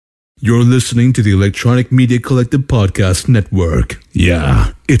You're listening to the Electronic Media Collective Podcast Network.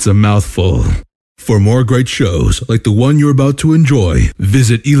 Yeah, it's a mouthful. For more great shows like the one you're about to enjoy,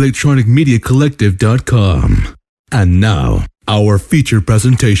 visit electronicmediacollective.com. And now, our feature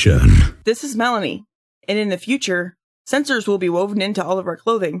presentation. This is Melanie, and in the future, sensors will be woven into all of our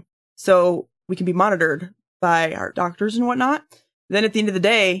clothing, so we can be monitored by our doctors and whatnot. Then at the end of the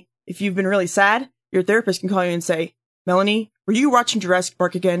day, if you've been really sad, your therapist can call you and say, Melanie, were you watching Jurassic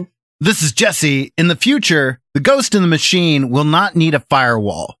Park again? This is Jesse. In the future, the ghost in the machine will not need a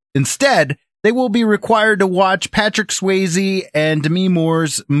firewall. Instead, they will be required to watch Patrick Swayze and Demi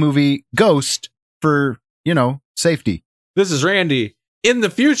Moore's movie Ghost for, safety. This is Randy. In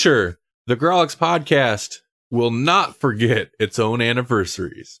the future, the Grawlix podcast will not forget its own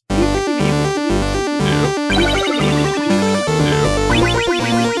anniversaries.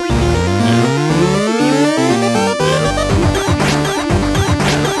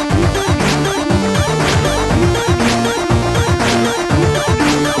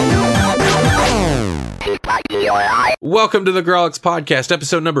 Welcome to the Grawlix podcast,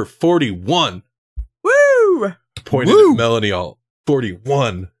 episode number 41. Woo! Pointed at Melanie all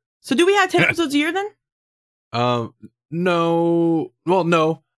 41. So do we have 10 episodes a year then? No. Well,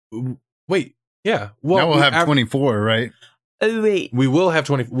 no. Wait. Yeah. Well, now we'll have 24, right? Oh, wait. We will have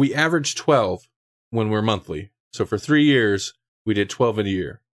 20. We average 12 when we're monthly. So for 3 years, we did 12 in a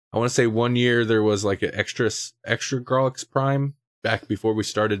year. I want to say 1 year there was like an extra Grawlix Prime back before we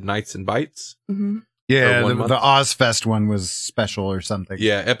started Nights and Bites. Mm-hmm. Yeah, the Ozfest one was special or something.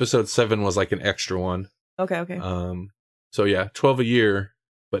 Yeah, episode 7 was like an extra one. Okay. So yeah, 12 a year,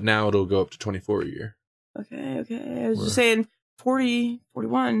 but now it'll go up to 24 a year. Okay. I was just saying 40,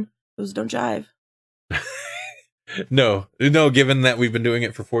 41, those don't jive. No, given that we've been doing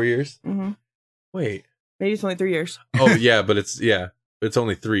it for 4 years. Mm-hmm. Wait. Maybe it's only 3 years. Oh yeah, but it's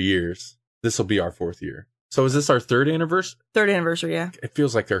only 3 years. This will be our 4th year. So is this our 3rd anniversary? 3rd anniversary, yeah. It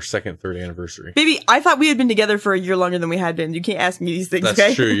feels like our 3rd anniversary. Baby, I thought we had been together for a year longer than we had been. You can't ask me these things, That's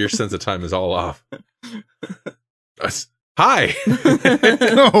okay? true. Your sense of time is all off. Hi.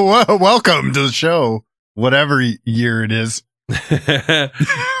 Oh, welcome to the show, whatever year it is.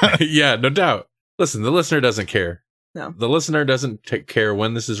 Yeah, no doubt. Listen, the listener doesn't care. No. The listener doesn't care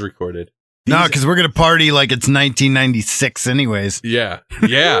when this is recorded. No, because we're going to party like it's 1996 anyways. Yeah,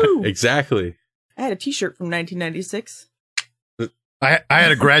 exactly. I had a t-shirt from 1996. I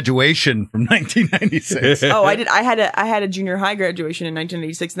had a graduation from 1996. Oh, I did. I had a junior high graduation in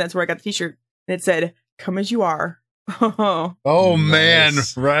 1986, and that's where I got the t-shirt. And it said, "Come as you are." Oh Nice. Man,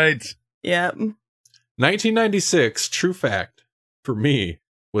 right? Yeah. 1996, true fact, for me,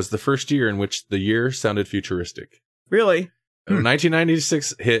 was the first year in which the year sounded futuristic. Really?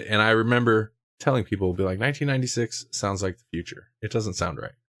 1996 hit, and I remember telling people, be like, 1996 sounds like the future. It doesn't sound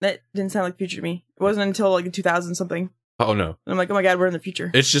right. That didn't sound like future to me. It wasn't until like 2000 something. Oh, no. And I'm like, oh my God, we're in the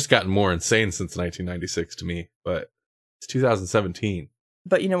future. It's just gotten more insane since 1996 to me, but it's 2017.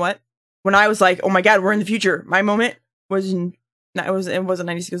 But you know what? When I was like, oh my God, we're in the future, my moment was, it wasn't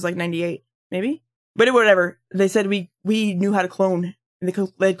 96, it was like 98, maybe? But whatever. They said we knew how to clone, and they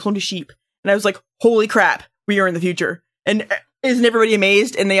had cloned a sheep. And I was like, holy crap, we are in the future. And isn't everybody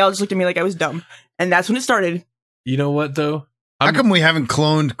amazed? And they all just looked at me like I was dumb. And that's when it started. You know what, though? How come we haven't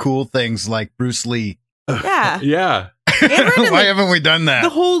cloned cool things like Bruce Lee? Yeah. Yeah. Why haven't we done that?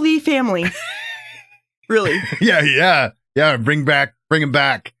 The whole Lee family. Really? Yeah. Bring him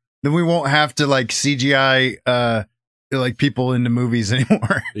back. Then we won't have to like CGI like people into movies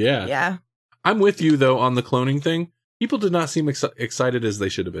anymore. Yeah. Yeah. I'm with you though on the cloning thing. People did not seem excited as they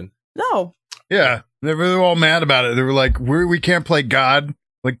should have been. No. Yeah, they were all mad about it. They were like, "We can't play God.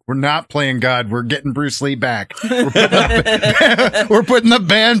 Like we're not playing God. We're getting Bruce Lee back. We're putting the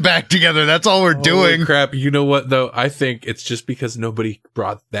band back together. That's all we're doing." Holy crap! You know what though? I think it's just because nobody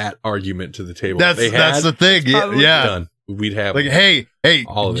brought that argument to the table. That's the thing. Yeah. Done. We'd have like, hey,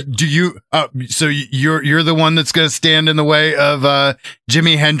 all of it. Do you? So you're the one that's going to stand in the way of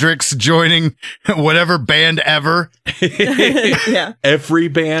Jimi Hendrix joining whatever band ever? Yeah, every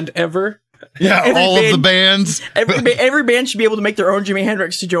band ever. Yeah, all of the bands. Every band should be able to make their own Jimi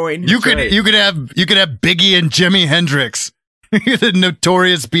Hendrix to join. You could have Biggie and Jimi Hendrix, the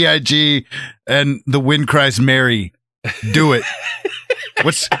Notorious B.I.G. and the Wind Cries Mary. Do it.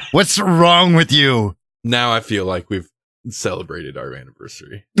 What's wrong with you? Now I feel like we've celebrated our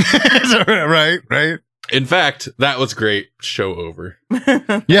anniversary. Right. In fact, that was great. Show over.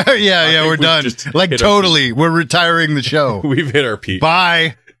 Yeah. We're done. Like totally, we're retiring the show. We've hit our peak.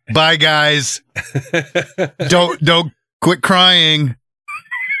 Bye, guys. Don't quit crying.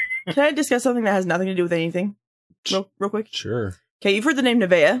 Can I discuss something that has nothing to do with anything? Real quick? Sure. Okay, you've heard the name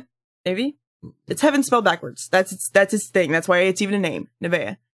Nevaeh. Maybe it's heaven spelled backwards. That's its thing. That's why it's even a name,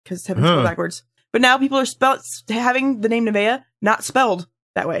 Nevaeh, because it's heaven spelled backwards. But now people are having the name Nevaeh not spelled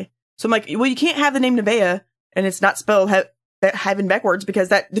that way. So I'm like, well, you can't have the name Nevaeh and it's not spelled heaven backwards because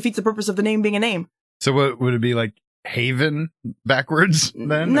that defeats the purpose of the name being a name. So what would it be like? Haven backwards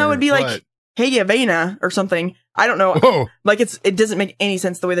then? No, or it'd be what? like Hey Yavena or something. I don't know. Whoa. Like it doesn't make any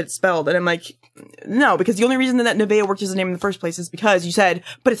sense the way that it's spelled. And I'm like, no, because the only reason that Nevaeh worked as a name in the first place is because you said,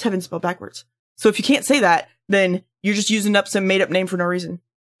 but it's heaven spelled backwards. So if you can't say that, then you're just using up some made up name for no reason.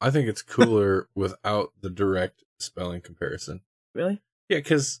 I think it's cooler without the direct spelling comparison. Really? Yeah,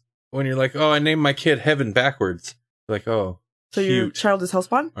 because when you're like, oh, I named my kid Heaven backwards, like, oh, So cute. your child is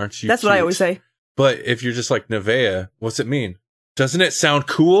Hellspawn? Aren't you? That's what I cute? always say. But if you're just like Nevaeh, what's it mean? Doesn't it sound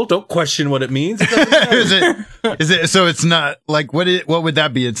cool? Don't question what it means. It doesn't matter. Is it so it's not like what would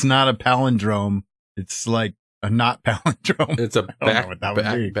that be? It's not a palindrome. It's like a not palindrome. It's a I don't know what that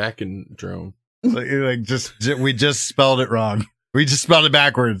would be. back and drone. like just we just spelled it wrong. We just spelled it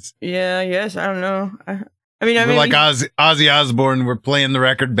backwards. Yeah, yes, I don't know. I mean, We're like Ozzy Osbourne. We're playing the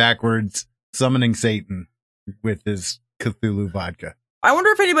record backwards, summoning Satan with his Cthulhu vodka. I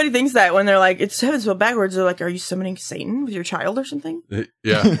wonder if anybody thinks that when they're like, it's heaven spelled backwards. They're like, are you summoning Satan with your child or something?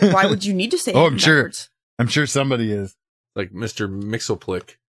 Yeah, Why would you need to say Oh, heaven I'm sure. backwards? I'm sure somebody is. like Mr.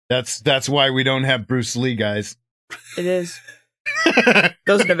 Mixelplick. That's why we don't have Bruce Lee, guys. It is.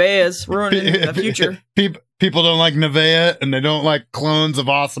 Those Nevaehs ruining the future. People don't like Nevaeh, and they don't like clones of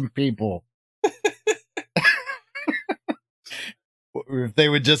awesome people. If they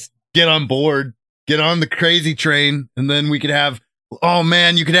would just get on board, get on the crazy train, and then we could have, oh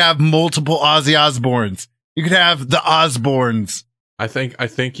man, you could have multiple Ozzy Osbournes. You could have the Osbournes. I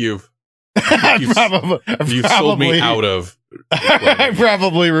think you've I've sold me out of. I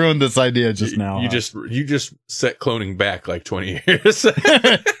probably ruined this idea just now. You just set cloning back like 20 years.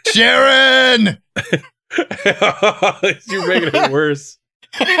 Sharon! You're making it worse.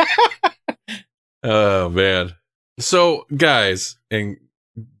 Oh man. So guys,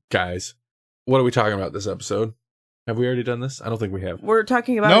 what are we talking about this episode? Have we already done this? I don't think we have. We're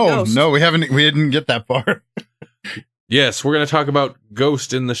talking about a ghost. No, we haven't. We didn't get that far. Yes, we're going to talk about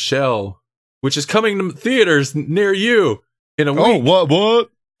Ghost in the Shell, which is coming to theaters near you in a week. Oh, what?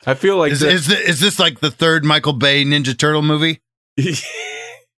 I feel like Is this like the third Michael Bay Ninja Turtle movie?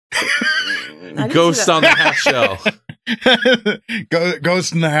 Ghost on the half shell.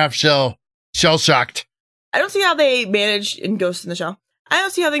 Ghost in the half shell. Shell shocked. I don't see how they managed in Ghost in the Shell. I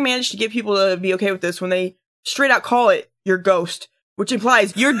don't see how they managed to get people to be okay with this when they straight out call it your ghost, which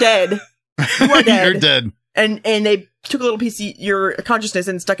implies you're dead. You are dead. You're dead. And they took a little piece of your consciousness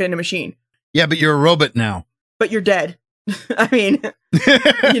and stuck it in a machine. Yeah, but you're a robot now. But you're dead. I mean,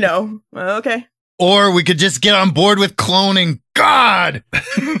 okay. Or we could just get on board with cloning. God!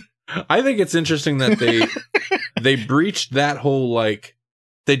 I think it's interesting that they breached that whole, like,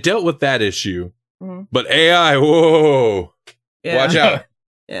 they dealt with that issue, but AI, whoa, Yeah. watch out.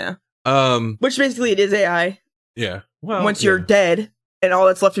 Yeah. Which basically it is AI. Yeah. Well, Once you're dead and all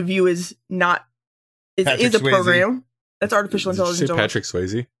that's left of you is a Swayze. program. That's artificial Did you intelligence. say Patrick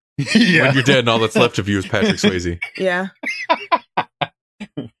Swayze? Yeah. When you're dead and all that's left of you is Patrick Swayze. Yeah.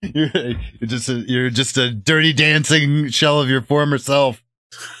 You're just a dirty dancing shell of your former self.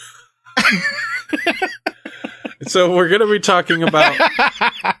 So we're going to be talking about,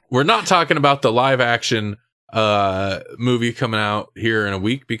 we're not talking about the live action movie coming out here in a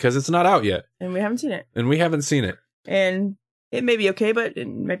week because it's not out yet. And we haven't seen it. And it may be okay, but it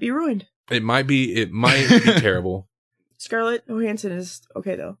might be ruined. It might be terrible. Scarlett Johansson is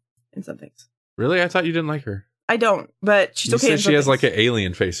okay though in some things. Really? I thought you didn't like her. I don't, but she's You okay. said she has like an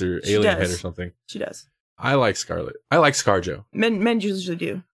alien face or She alien does. head or something. She does. I like Scarlett. I like ScarJo. Men usually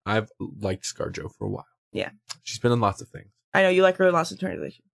do. I've liked ScarJo for a while. Yeah. She's been in lots of things. I know you like her in Lost in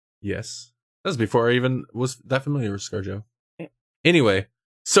Translation. Yes. That was before I even was that familiar with ScarJo. Yeah. Anyway,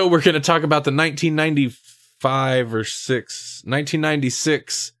 so we're going to talk about the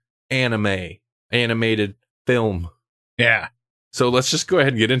 1996 animated film. Yeah. So let's just go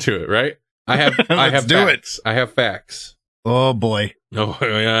ahead and get into it, right? I have do facts. I have facts. Oh boy. Oh,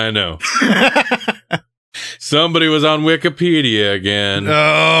 yeah, I know. Somebody was on Wikipedia again.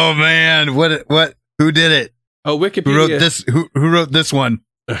 Oh man. What? Who did it? Oh, Wikipedia. Who wrote this? Who wrote this one?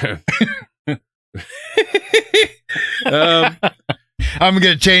 I'm going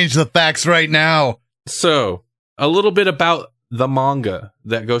to change the facts right now. So, a little bit about the manga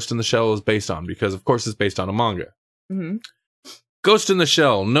that Ghost in the Shell is based on, because of course it's based on a manga. Mm-hmm. Ghost in the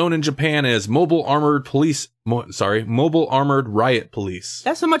Shell, known in Japan as Mobile Armored Riot Police.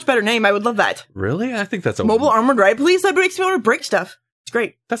 That's a much better name. I would love that. Really? I think that's a Mobile Armored Riot Police? That makes me want to break stuff. It's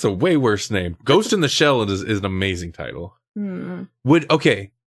great. That's a way worse name. Ghost in the Shell is an amazing title. Hmm.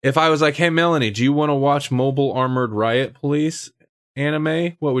 If I was like, hey, Melanie, do you want to watch Mobile Armored Riot Police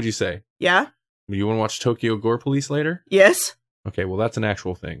anime? What would you say? Yeah. Do you want to watch Tokyo Gore Police later? Yes. Okay, well, that's an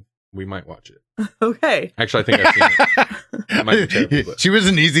actual thing. We might watch it. Okay. Actually, I think I've seen it. It might be terrible, but She was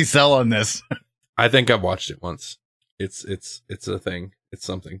an easy sell on this. I think I've watched it once. It's a thing. It's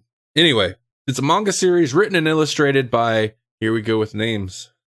something. Anyway, it's a manga series written and illustrated by, here we go with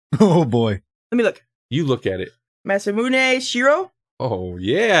names. Oh boy. Let me look. You look at it. Masamune Shiro. Oh,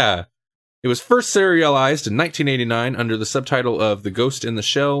 yeah. It was first serialized in 1989 under the subtitle of The Ghost in the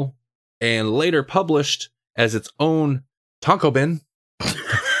Shell, and later published as its own Tankobin.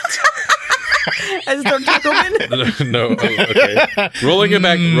 As it's on Taco Bin. No, okay. Rolling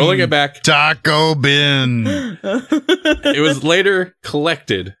it back. Taco Bin. It was later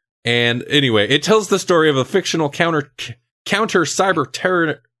collected. And anyway, it tells the story of a fictional counter cyber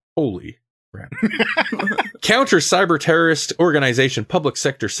terror. Holy crap. Counter cyber terrorist organization, Public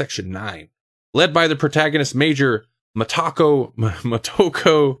Sector Section 9, led by the protagonist Major Motoko.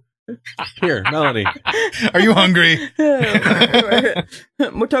 Here, Melanie. Are you hungry?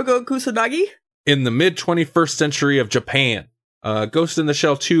 Motoko Kusanagi. In the mid 21st century of Japan. Ghost in the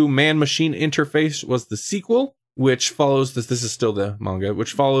Shell 2 Man-Machine Interface was the sequel, which follows this is still the manga,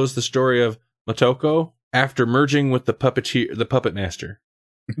 which follows the story of Motoko after merging with the Puppet Master.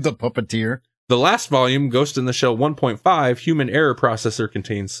 The puppeteer. The last volume, Ghost in the Shell 1.5, Human Error Processor,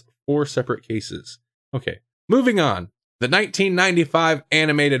 contains 4 separate cases. Okay, moving on. The 1995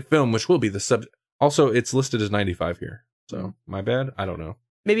 animated film, which will be the subject. Also, it's listed as 95 here. So, my bad. I don't know.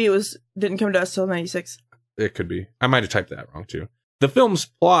 Maybe it didn't come to us till 96. It could be. I might have typed that wrong too. The film's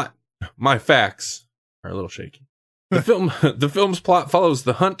plot, my facts are a little shaky. The film's plot follows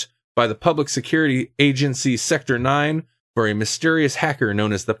the hunt by the public security agency Sector 9 for a mysterious hacker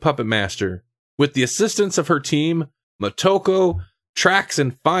known as the Puppet Master. With the assistance of her team, Motoko tracks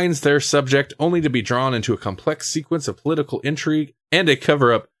and finds their subject, only to be drawn into a complex sequence of political intrigue and a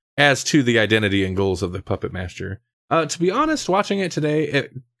cover-up as to the identity and goals of the Puppet Master. To be honest, watching it today,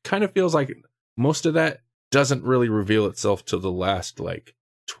 it kind of feels like most of that doesn't really reveal itself till the last,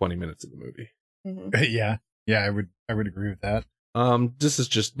 20 minutes of the movie. Mm-hmm. Yeah, I would agree with that. This is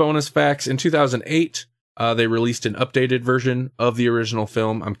just bonus facts. In 2008, they released an updated version of the original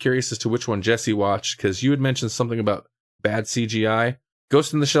film. I'm curious as to which one Jesse watched, because you had mentioned something about bad CGI.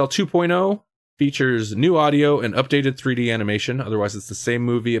 Ghost in the Shell 2.0 features new audio and updated 3D animation. Otherwise, it's the same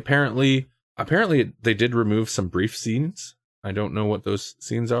movie. Apparently they did remove some brief scenes. I don't know what those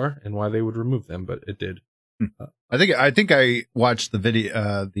scenes are and why they would remove them, but it did. I think I watched the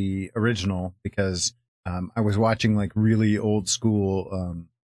video, the original, because I was watching like old school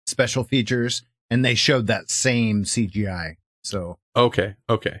special features, and they showed that same CGI. So okay.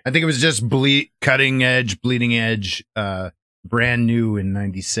 I think it was just bleeding edge, brand new in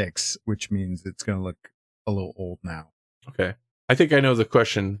 '96, which means it's going to look a little old now. Okay, I think I know the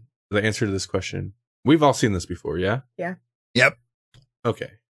answer to this question. We've all seen this before, yeah? Yeah. Yep.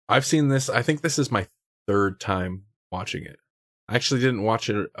 Okay, I've seen this. I think this is my 3rd time watching it. I actually didn't watch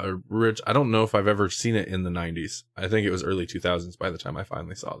it. I don't know if I've ever seen it in the 90s. I think it was early 2000s by the time I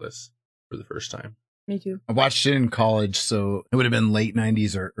finally saw this for the first time. Me too. I watched it in college, so it would have been late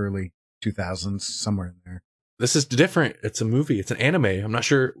 '90s or early 2000s, somewhere in there. This is different. It's a movie. It's an anime. I'm not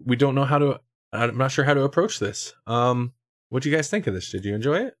sure how to approach this. What do you guys think of this? Did you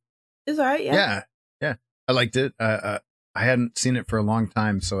enjoy it? It's all right, yeah. Yeah. I liked it. I hadn't seen it for a long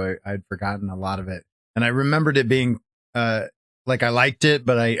time, so I'd forgotten a lot of it. And I remembered it being, I liked it,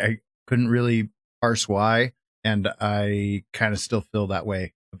 but I couldn't really parse why. And I kind of still feel that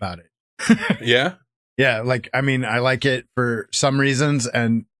way about it. Yeah? Yeah. I like it for some reasons,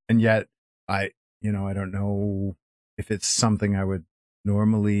 and yet I don't know if it's something I would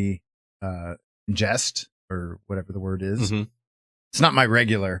normally, ingest, or whatever the word is. Mm-hmm. It's not my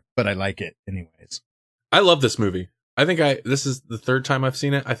regular, but I like it anyways. I love this movie. I think this is the 3rd time I've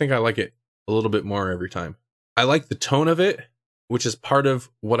seen it. I think I like it a little bit more every time. I like the tone of it, which is part of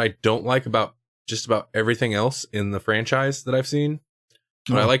what I don't like about just about everything else in the franchise that I've seen.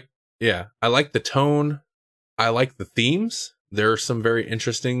 But I like the tone. I like the themes. There are some very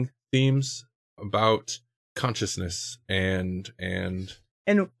interesting themes about consciousness and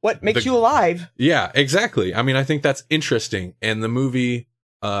what makes you alive. Yeah, exactly. I mean, I think that's interesting. And the movie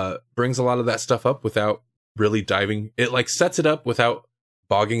brings a lot of that stuff up without really diving. It sets it up without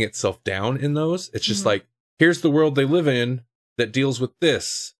bogging itself down in those. It's just here's the world they live in that deals with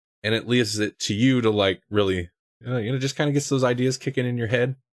this. And it leaves it to you to really, just kind of gets those ideas kicking in your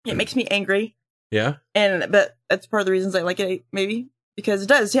head. It makes me angry. Yeah. But that's part of the reasons I like it, maybe. Because it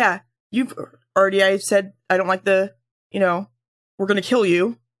does, yeah. You've already, I said, I don't like the, we're going to kill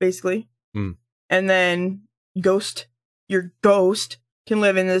you, basically. Mm. And then your ghost can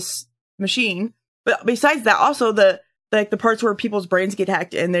live in this machine. But besides that, also the parts where people's brains get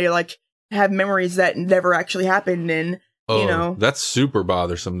hacked and they like have memories that never actually happened. And, that's super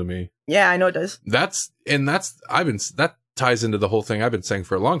bothersome to me. Yeah, I know it does. That ties into the whole thing I've been saying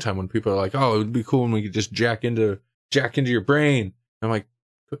for a long time when people are like, oh, it would be cool when we could just jack into your brain. I'm like,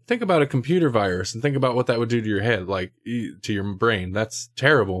 think about a computer virus and think about what that would do to your head, like to your brain. That's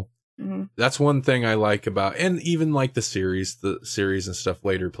terrible. Mm-hmm. That's one thing I like about, and even like the series and stuff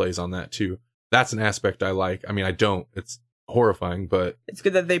later plays on that too. That's an aspect I like. I mean, I don't, it's horrifying, but it's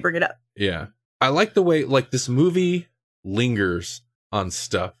good that they bring it up. Yeah. I like the way like this movie lingers on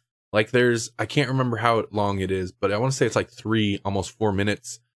stuff. Like I can't remember how long it is, but I want to say it's like 3, almost 4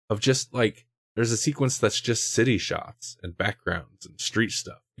 minutes of just like, there's a sequence that's just city shots and backgrounds and street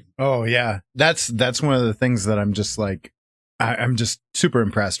stuff. Oh yeah. That's one of the things that I'm just like, I'm just super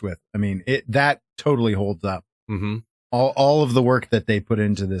impressed with. I mean, that totally holds up. Mm-hmm. All of the work that they put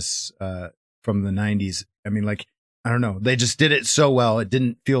into this, from the 90s. I mean, like, I don't know. They just did it so well. It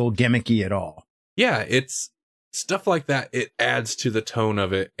didn't feel gimmicky at all. Yeah. It's stuff like that. It adds to the tone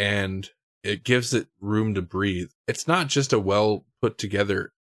of it and it gives it room to breathe. It's not just a well put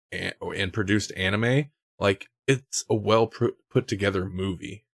together and produced anime. Like it's a well put together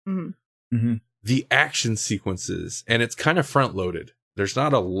movie. Mm-hmm. Mm-hmm. The action sequences, and it's kind of front loaded. There's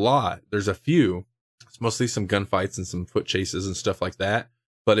not a lot. There's a few. It's mostly some gunfights and some foot chases and stuff like that.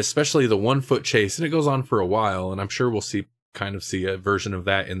 But especially the 1 foot chase, and it goes on for a while. And I'm sure we'll see a version of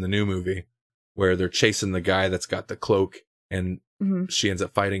that in the new movie where they're chasing the guy that's got the cloak and she ends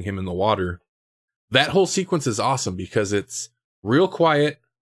up fighting him in the water. That whole sequence is awesome because it's real quiet,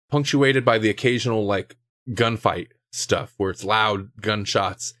 punctuated by the occasional like gunfight stuff where it's loud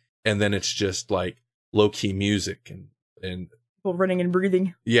gunshots. And then it's just like low key music and people running and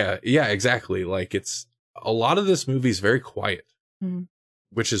breathing. Yeah, exactly. Like it's a lot of this movie is very quiet,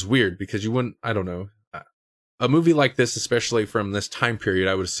 which is weird because you wouldn't, I don't know, a movie like this, especially from this time period,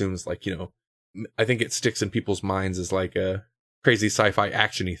 I would assume is like, I think it sticks in people's minds as like a crazy sci-fi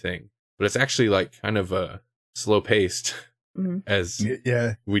actiony thing, but it's actually like kind of a slow paced as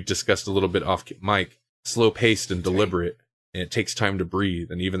we discussed a little bit off mic, slow paced and deliberate. And it takes time to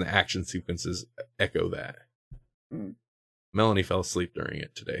breathe, and even the action sequences echo that. Melanie fell asleep during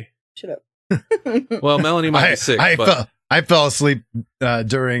it today. Shut up. Well, Melanie might be sick. I fell asleep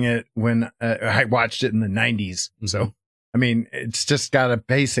during it when I watched it in the 90s. So, I mean, it's just got a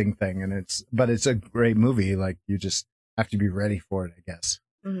pacing thing, but it's a great movie. Like, you just have to be ready for it, I guess.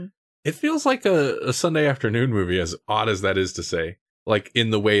 Mm-hmm. It feels like a Sunday afternoon movie, as odd as that is to say, like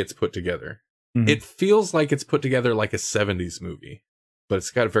in the way it's put together. Mm-hmm. It feels like it's put together like a 70s movie, but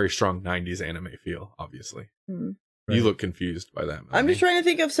it's got a very strong 90s anime feel, obviously. Mm-hmm. Right. You look confused by that, Melanie. I'm just trying to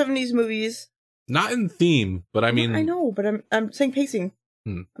think of 70s movies. Not in theme, but I mean... I know, but I'm saying pacing.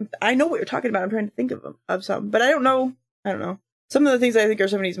 I know what you're talking about. I'm trying to think of some, but I don't know. Some of the things I think are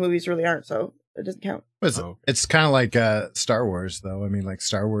 70s movies really aren't, so it doesn't count. It's kind of like Star Wars, though. I mean, like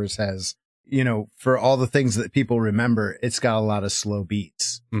Star Wars has, for all the things that people remember, it's got a lot of slow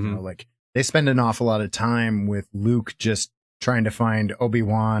beats. Like they spend an awful lot of time with Luke just trying to find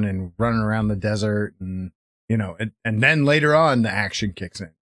Obi-Wan and running around the desert and, and then later on the action kicks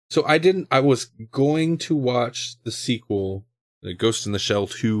in. So I was going to watch the sequel, the Ghost in the Shell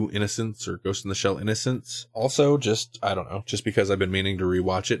 2 Innocence or Ghost in the Shell Innocence. Also, I don't know, just because I've been meaning to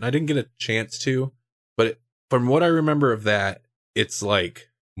rewatch it and I didn't get a chance to, but from what I remember of that, it's like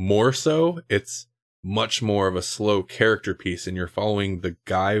more so, it's much more of a slow character piece and you're following the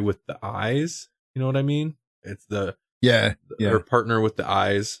guy with the eyes. You know what I mean? It's her partner with the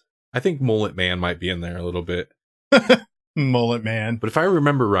eyes. I think Mullet Man might be in there a little bit. Mullet Man. But if I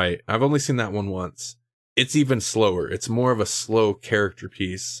remember right, I've only seen that one once. It's even slower. It's more of a slow character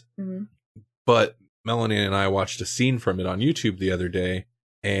piece. Mm-hmm. But Melanie and I watched a scene from it on YouTube the other day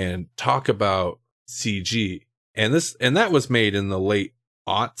and talk about CG. And that was made in the late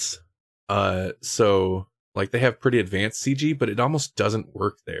aughts. So like they have pretty advanced CG, but it almost doesn't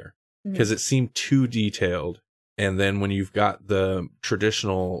work there because it seemed too detailed. And then when you've got the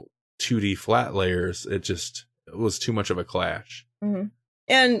traditional 2D flat layers, it was too much of a clash. Mm-hmm.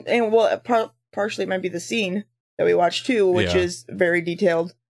 And well, partially it might be the scene that we watched too, which is very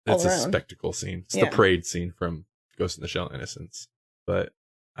detailed. It's a spectacle scene. It's the parade scene from Ghost in the Shell Innocence. But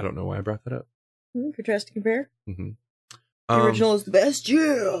I don't know why I brought that up. Contrast to compare. Mm-hmm. The original is the best.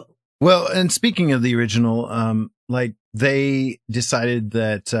 Yeah. Well, and speaking of the original, like they decided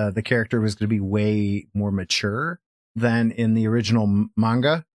that the character was going to be way more mature than in the original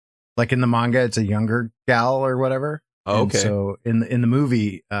manga. Like in the manga, it's a younger gal or whatever. Oh, And okay. so in the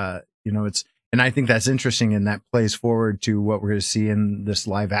movie, it's, and I think that's interesting, and that plays forward to what we're going to see in this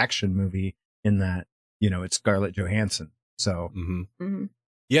live action movie, in that, it's Scarlett Johansson. So Mm-hmm.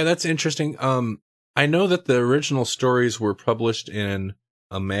 Yeah, that's interesting. I know that the original stories were published in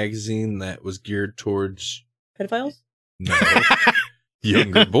a magazine that was geared towards Pedophiles? no,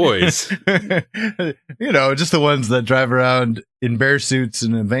 younger boys. just the ones that drive around in bear suits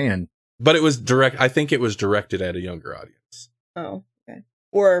in a van. But it was I think it was directed at a younger audience. Oh, okay.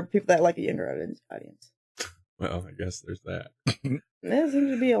 Or people that like a younger audience. Well, I guess there's that. There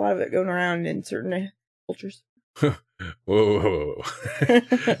seems to be a lot of it going around in certain cultures. Whoa.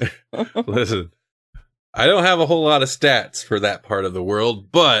 Listen, I don't have a whole lot of stats for that part of the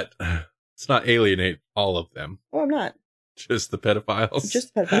world, but let's not alienate all of them. Oh, I'm not. Just the pedophiles.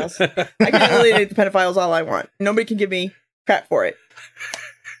 Just pedophiles. I can alienate the pedophiles all I want. Nobody can give me crap for it.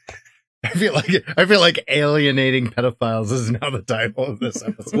 I feel like alienating pedophiles is now the title of this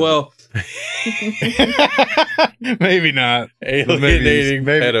episode. Well, maybe not. alienating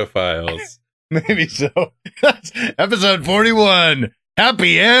Maybe. pedophiles. Maybe so. That's episode 41.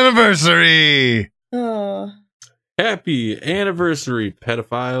 Happy anniversary. Oh, Happy anniversary,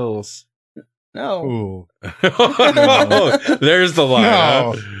 pedophiles. no. Ooh. There's the line.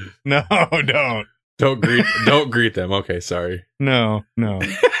 No. Huh? No, don't. Don't greet them. Okay, sorry. No.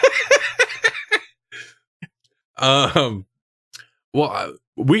 Well,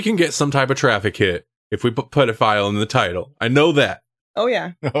 we can get some type of traffic hit if we put pedophile in the title. I know that. Oh,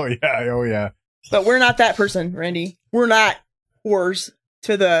 yeah. Oh yeah. But we're not that person, Randy. We're not whores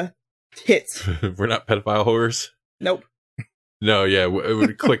to the tits. We're not pedophile whores. Nope. No, yeah, we're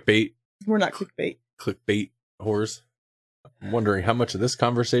clickbait. We're not clickbait. Clickbait whores. I'm wondering how much of this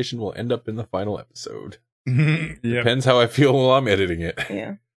conversation will end up in the final episode. Yeah. Depends how I feel while I'm editing it.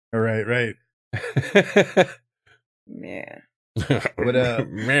 Yeah. All right. Yeah. What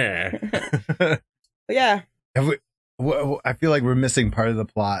Meh. But yeah. Have we, I feel like we're missing part of the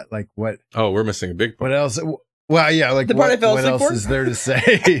plot. Like what Oh, we're missing a big part. What else? Well, yeah, like The part I fell what asleep else for? is there to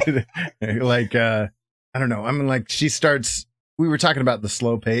say? Like, I don't know. I mean, like she starts. We were talking about the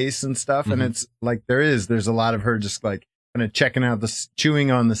slow pace and stuff, and Mhm. it's like there's a lot of her just like kind of checking out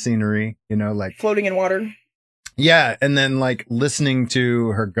chewing on the scenery, like Floating in water. yeah, and then like listening to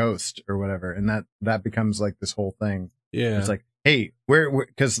her ghost or whatever, and that becomes like this whole thing. Yeah. It's like, hey,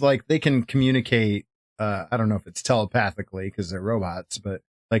 because like they can communicate. I don't know if it's telepathically because they're robots, but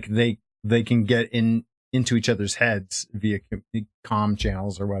like they can get into each other's heads via comm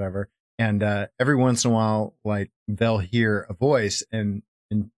channels or whatever. And every once in a while, like they'll hear a voice and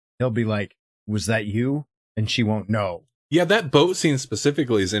he'll be like, "Was that you?" And she won't know. Yeah, that boat scene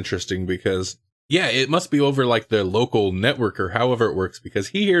specifically is interesting because, yeah, it must be over like their local network or however it works because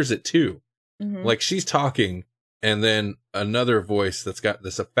he hears it too. Mhm. Like she's talking and then another voice that's got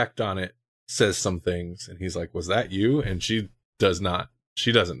this effect on it says some things and he's like, "Was that you?" And she does not.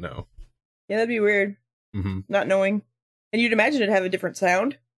 She doesn't know. Yeah, that'd be weird. Mm-hmm. Not knowing. And you'd imagine it'd have a different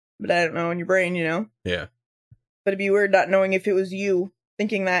sound, but I don't know in your brain, Yeah. But it'd be weird not knowing if it was you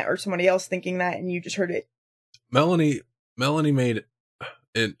thinking that or somebody else thinking that and you just heard it. Melanie made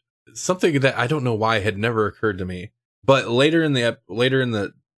it something that I don't know why had never occurred to me. But later in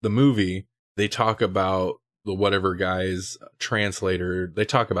the movie, they talk about the whatever guy's translator. They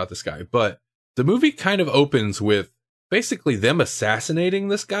talk about this guy, but the movie kind of opens with basically them assassinating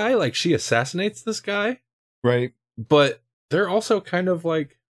this guy. Like she assassinates this guy, Right. but they're also kind of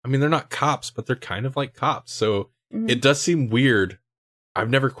like, I mean, they're not cops, but they're kind of like cops. So Mhm. it does seem weird. I've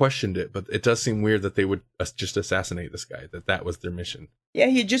never questioned it, but it does seem weird that they would just assassinate this guy, that was their mission. Yeah,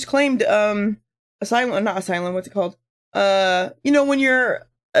 he had just claimed asylum, not asylum, what's it called? When you're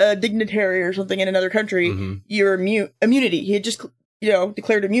a dignitary or something in another country, Mhm. you're immunity. He had just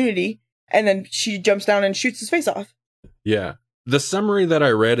declared immunity, and then she jumps down and shoots his face off. Yeah. The summary that I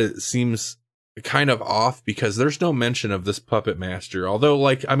read, it seems kind of off because there's no mention of this puppet master. Although,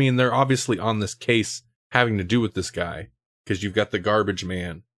 like, I mean, they're obviously on this case having to do with this guy because you've got the garbage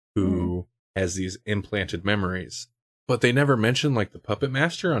man who has these implanted memories, but they never mention like the puppet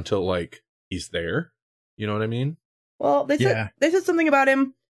master until like he's there. You know what I mean? Well, they said something about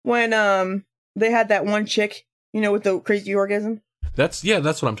him when they had that one chick, with the crazy orgasm. That's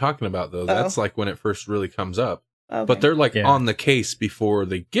what I'm talking about though. That's like when it first really comes up. Okay. But they're like Yeah. on the case before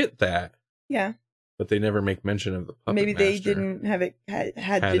they get that, yeah, but they never make mention of the puppet maybe they master. didn't have it Had didn't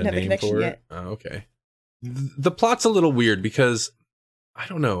have a name connection for it? yet. Oh, okay. The plot's a little weird because I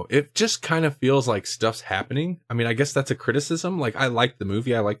don't know. It just kind of feels like stuff's happening. I mean, I guess that's a criticism. Like I like the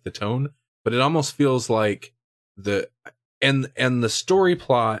movie, I like the tone, but it almost feels like the and the story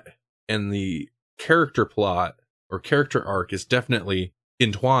plot and the character plot or character arc is definitely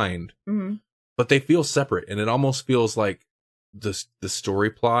entwined, but they feel separate, and it almost feels like the story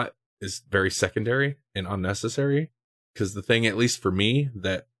plot is very secondary and unnecessary, because the thing, at least for me,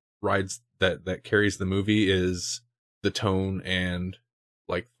 that rides that carries the movie is the tone and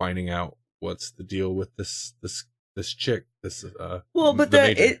like finding out what's the deal with this chick, well, but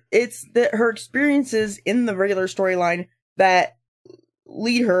it's that her experiences in the regular storyline that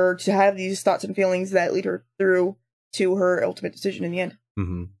lead her to have these thoughts and feelings that lead her through to her ultimate decision in the end.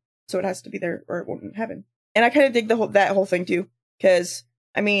 So it has to be there or it won't happen. And I kind of dig that whole thing too, because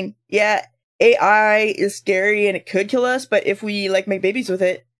I mean, yeah, AI is scary and it could kill us, but if we like make babies with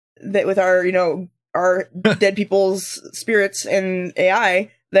it, that with our our dead people's spirits and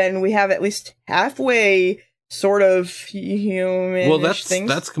AI, then we have at least halfway sort of human. Well, things.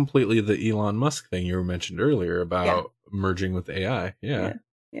 that's completely the Elon Musk thing you mentioned earlier about merging with AI. Yeah.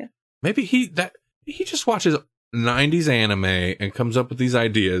 Maybe he just watches 90s anime and comes up with these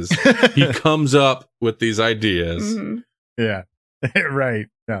ideas. He comes up with these ideas. Yeah. Right.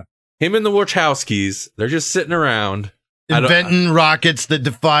 Yeah. Him and the Wachowskis, they're just sitting around inventing rockets that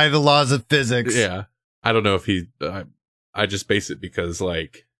defy the laws of physics. Yeah. I don't know if I just base it because,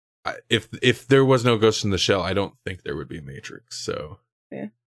 like, if there was no Ghost in the Shell, I don't think there would be Matrix. So, yeah.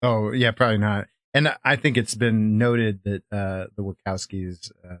 Oh, yeah, probably not. And I think it's been noted that the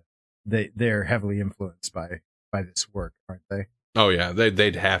Wachowskis, they're heavily influenced by this work, aren't they? Oh yeah,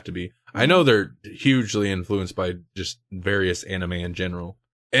 they'd have to be. I know they're hugely influenced by just various anime in general,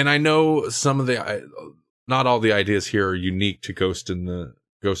 and I know some of not all the ideas here are unique to Ghost in the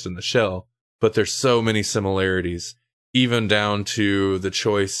Shell, but there's so many similarities, even down to the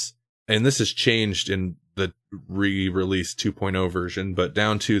choice. And this has changed in the re-release 2.0 version, but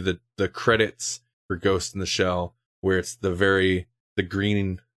down to the credits for Ghost in the Shell, where it's the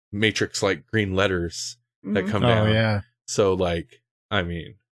green Matrix-like green letters that come down. Oh yeah. So, like, I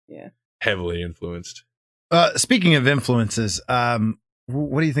mean, yeah, heavily influenced. Speaking of influences,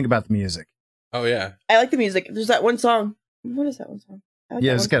 what do you think about the music? Oh yeah, I like the music. There's that one song. What is that one song?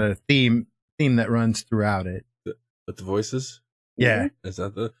 It's got a theme that runs throughout it. With the voices. Yeah, is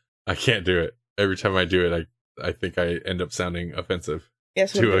that I can't do it. Every time I do it, I think I end up sounding offensive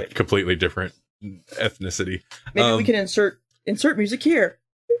to a completely different ethnicity. Maybe we can insert music here.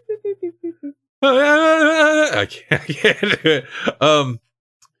 I can't do it.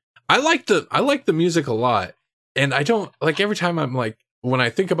 I like the music a lot, and I don't like every time I'm like, when I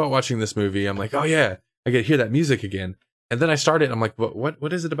think about watching this movie, I'm like, oh yeah, I get to hear that music again. And then I start it, and I'm like,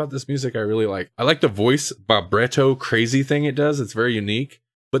 what is it about this music I really like? I like the voice vibrato crazy thing it does. It's very unique.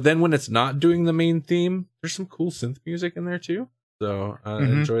 But then when it's not doing the main theme, there's some cool synth music in there too. So I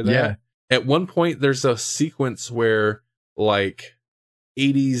enjoy that. Yeah. At one point, there's a sequence where like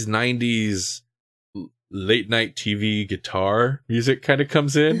 80s, 90s late night TV guitar music kind of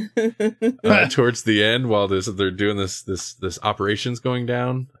comes in towards the end while they're doing this operations going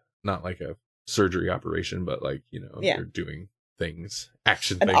down. Not like a surgery operation, but like, they're doing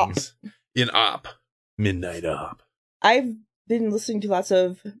action things in midnight op. I've been listening to lots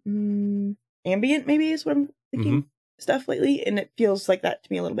of ambient, maybe is what I'm thinking, stuff lately, and it feels like that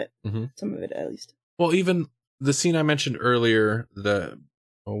to me a little bit. Some of it at least. Well, even the scene I mentioned earlier,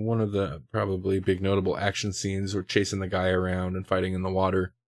 one of the probably big notable action scenes where chasing the guy around and fighting in the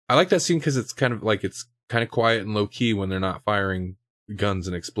water. I like that scene because it's kind of quiet and low key when they're not firing guns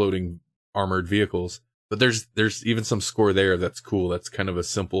and exploding armored vehicles. But there's even some score there that's cool. That's kind of a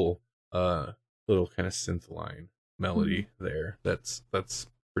simple little kind of synth line melody there. That's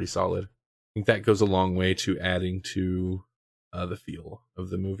pretty solid. I think that goes a long way to adding to the feel of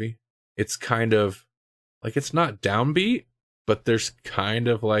the movie. It's kind of like, it's not downbeat, but there's kind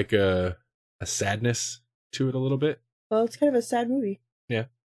of like a sadness to it a little bit. Well, it's kind of a sad movie. Yeah.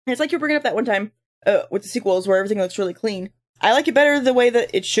 It's like you're bringing up that one time with the sequels where everything looks really clean. I like it better the way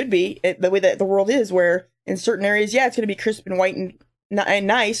that it should be, the way that the world is, where in certain areas, it's going to be crisp and white and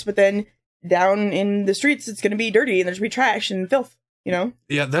nice, but then down in the streets, it's going to be dirty and there's going to be trash and filth,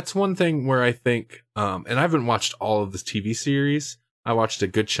 Yeah, that's one thing where I think, and I haven't watched all of this TV series. I watched a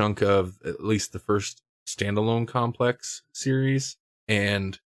good chunk of at least the first standalone Complex series,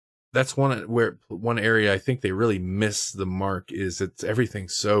 and that's one area I think they really miss the mark is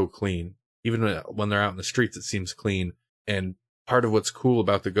everything's so clean. Even when they're out in the streets, it seems clean. And part of what's cool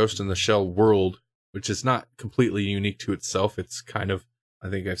about the Ghost in the Shell world, which is not completely unique to itself, it's kind of, I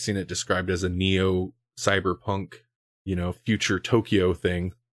think I've seen it described as a neo cyberpunk, future Tokyo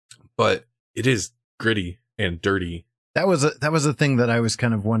thing, but it is gritty and dirty That was a thing that I was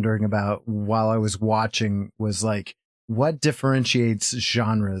kind of wondering about while I was watching, was like, what differentiates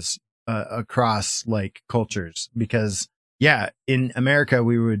genres across like cultures? Because yeah, in America,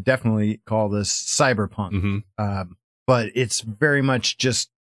 we would definitely call this cyberpunk. But it's very much just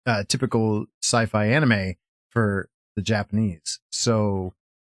typical sci-fi anime for the Japanese. So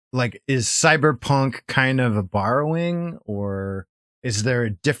like, is cyberpunk kind of a borrowing, or is there a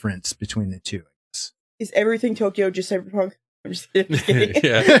difference between the two? Is everything Tokyo just cyberpunk? I'm just kidding.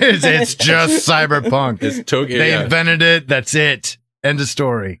 Yeah. It's just cyberpunk. It's Tokyo. They invented it. That's it. End of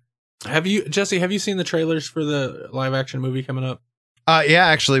story. Jesse, have you seen the trailers for the live action movie coming up? Yeah,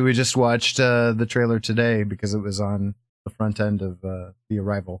 actually, we just watched the trailer today because it was on the front end of The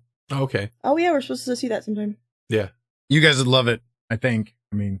Arrival. Oh, okay. Oh yeah, we're supposed to see that sometime. Yeah. You guys would love it, I think.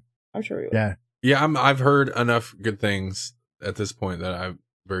 I mean, I'm sure we will. yeah. Yeah, I've heard enough good things at this point that I'm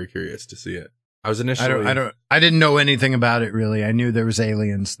very curious to see it. I was initially I didn't know anything about it really. I knew there was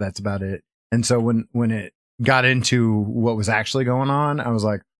aliens. That's about it. And so when it got into what was actually going on, I was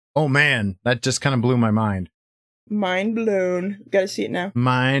like, oh man, that just kind of blew my mind. Mind blown. Got to see it now.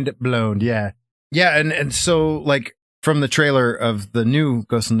 Mind blown. Yeah. Yeah. And so like from the trailer of the new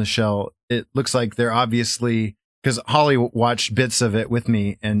Ghost in the Shell, it looks like they're obviously, because Holly watched bits of it with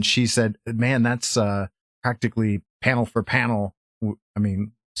me and she said, man, that's practically panel for panel. I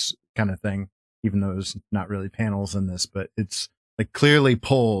mean, kind of thing. Even though there's not really panels in this, but it's like clearly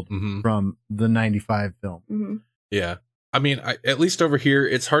pulled from the 95 film. Mm-hmm. Yeah. I mean, at least over here,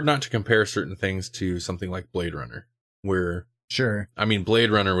 it's hard not to compare certain things to something like Blade Runner, where, sure. I mean,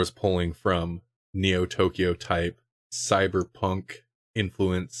 Blade Runner was pulling from Neo Tokyo type cyberpunk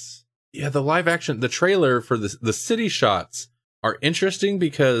influence. Yeah. The live action, the trailer for the city shots are interesting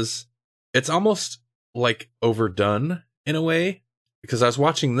because it's almost like overdone in a way. Because I was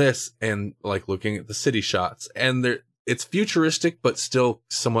watching this and like looking at the city shots, and it's futuristic but still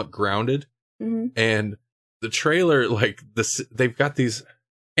somewhat grounded. Mm-hmm. And the trailer, like they've got these,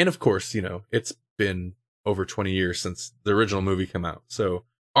 and of course, you know, it's been over 20 years since the original movie came out. So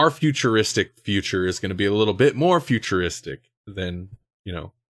our futuristic future is going to be a little bit more futuristic than, you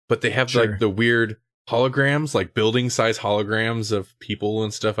know, but they have Sure. like the weird holograms, like building size holograms of people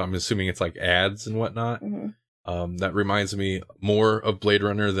and stuff. I'm assuming it's like ads and whatnot. Mm-hmm. That reminds me more of Blade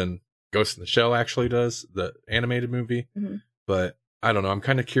Runner than Ghost in the Shell actually does, the animated movie. Mm-hmm. But I don't know. I'm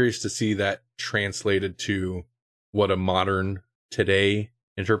kind of curious to see that translated to what a modern today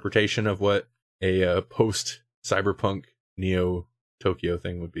interpretation of what a post cyberpunk Neo Tokyo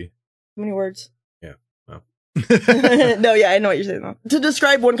thing would be. How many words? Yeah. Well. No, yeah, I know what you're saying. Though. To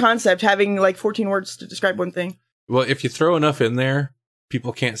describe one concept, having like 14 words to describe one thing. Well, if you throw enough in there,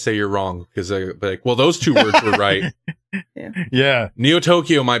 people can't say you're wrong because they're like, well, those two words were right. Yeah. Neo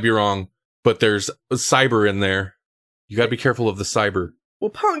Tokyo might be wrong, but there's a cyber in there. You got to be careful of the cyber. Well,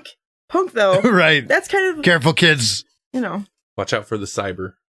 punk though. Right. That's kind of, Careful, kids. you know. Watch out for the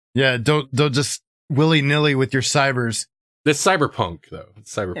cyber. Yeah. Don't just willy nilly with your cybers. It's cyberpunk though.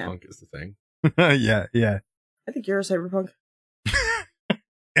 Cyberpunk is the thing. Yeah. Yeah. I think you're a cyberpunk.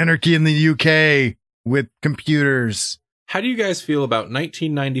 Anarchy in the UK with computers. How do you guys feel about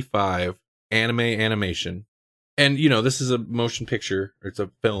 1995 animation? And, you know, this is a motion picture. It's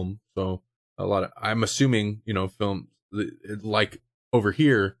a film. So I'm assuming, you know, film like over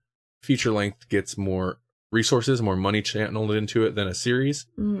here, feature length gets more resources, more money channeled into it than a series.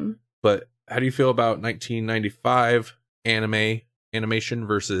 Mm-hmm. But how do you feel about 1995 animation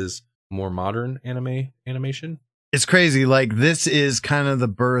versus more modern animation? It's crazy. Like, this is kind of the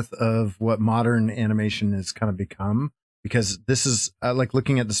birth of what modern animation has kind of become. Because this is like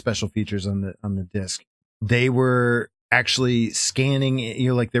looking at the special features on the disc, they were actually scanning, you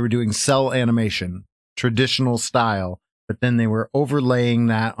know, like they were doing cell animation, traditional style, but then they were overlaying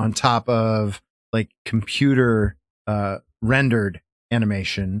that on top of like computer rendered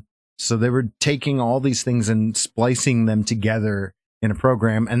animation. So they were taking all these things and splicing them together in a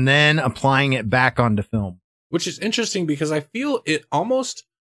program and then applying it back onto film. Which is interesting because I feel it almost,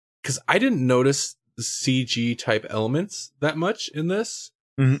 because I didn't notice the CG type elements that much in this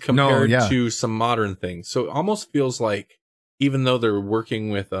compared to some modern things. So it almost feels like, even though they're working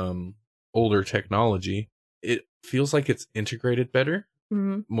with older technology, it feels like it's integrated better,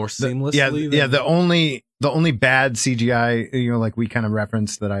 more seamlessly. The only bad CGI, you know, like we kind of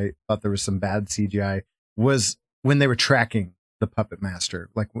referenced that I thought there was some bad CGI, was when they were tracking the puppet master,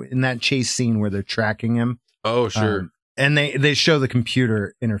 like in that chase scene where they're tracking him. Oh, sure. And they show the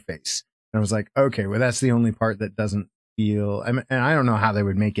computer interface. And I was like, okay, well, that's the only part that doesn't feel, and I don't know how they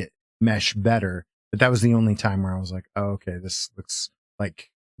would make it mesh better, but that was the only time where I was like, oh, okay, this looks like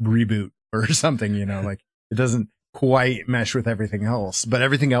Reboot or something, you know, like it doesn't quite mesh with everything else, but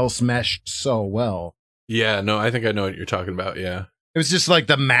everything else meshed so well. Yeah, no, I think I know what you're talking about. Yeah. It was just like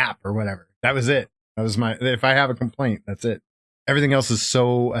the map or whatever. That was it. That was if I have a complaint, that's it. Everything else is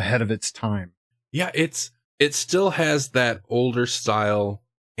so ahead of its time. Yeah, it still has that older style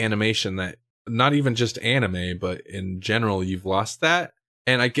animation that not even just anime, but in general, you've lost that.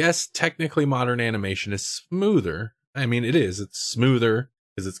 And I guess technically modern animation is smoother. I mean, it is. It's smoother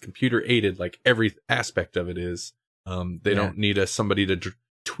because it's computer aided, like every aspect of it is. They don't need somebody to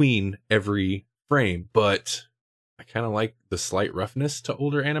tween every frame, but I kind of like the slight roughness to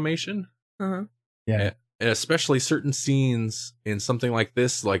older animation. Uh-huh. Yeah. And especially certain scenes in something like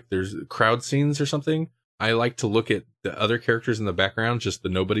this, like there's crowd scenes or something. I like to look at the other characters in the background, just the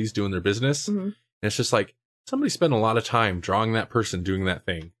nobodies doing their business. Mm-hmm. And it's just like somebody spent a lot of time drawing that person doing that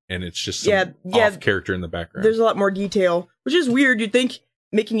thing. And it's just some off character in the background. There's a lot more detail, which is weird. You'd think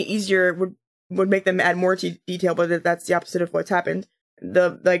making it easier would make them add more detail, but that's the opposite of what's happened.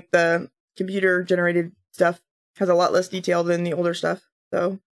 The computer generated stuff has a lot less detail than the older stuff.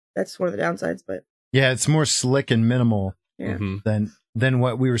 So that's one of the downsides, but Yeah, it's more slick and minimal Mm-hmm. than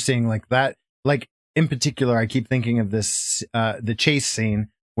what we were seeing like that. Like in particular, I keep thinking of this the chase scene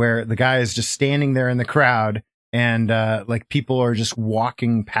where the guy is just standing there in the crowd and like people are just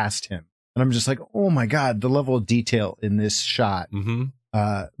walking past him. And I'm just like, oh my God, the level of detail in this shot Mm-hmm.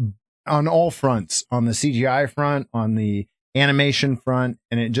 On all fronts, on the CGI front, on the animation front,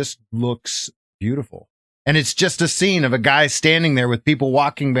 and it just looks beautiful. And it's just a scene of a guy standing there with people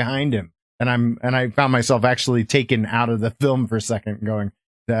walking behind him. And I found myself actually taken out of the film for a second going,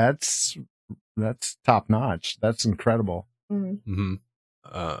 that's top notch. That's incredible. mm-hmm.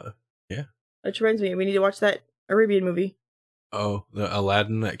 Yeah. Which reminds me, we need to watch that Arabian movie. Oh, the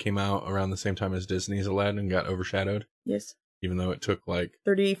Aladdin that came out around the same time as Disney's Aladdin and got overshadowed, Yes. even though it took like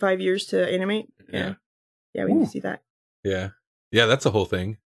 35 years to animate. Yeah. Yeah, we need to see that. Yeah, that's a whole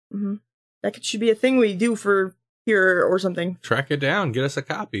thing. Mm-hmm. That should be a thing we do for here or something. Track it down, get us a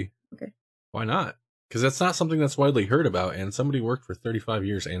copy. Okay. Why not? Because that's not something that's widely heard about, and somebody worked for 35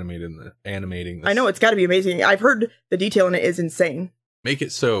 years animating this. I know it's got to be amazing. I've heard the detail in it is insane. Make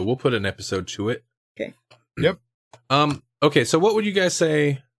it so. We'll put an episode to it. Okay. Yep. Okay, so what would you guys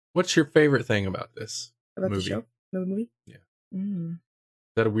say? What's your favorite thing about this About movie? the show? The movie? Yeah. Mm.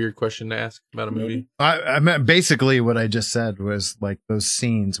 Is that a weird question to ask about a movie? I meant basically what I just said was like those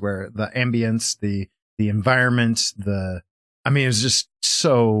scenes where the ambience, the environment, it was just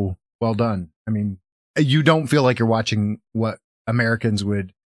so well done. I mean, you don't feel like you're watching what Americans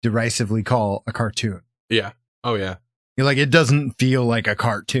would derisively call a cartoon. Yeah. Oh, yeah. You're like, it doesn't feel like a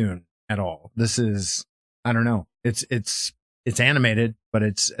cartoon at all. This is, I don't know. It's animated, but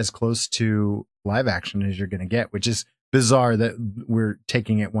it's as close to live action as you're going to get, which is bizarre that we're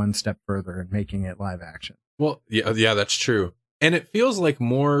taking it one step further and making it live action. Well, yeah, that's true. And it feels like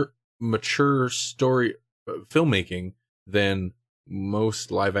more mature story filmmaking than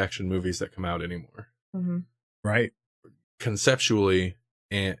most live action movies that come out anymore. Mm-hmm. Right. Conceptually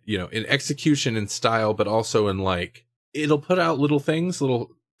and, in execution and style, but also in like, it'll put out little things,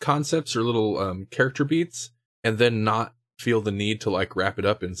 little concepts or little character beats, and then not feel the need to like wrap it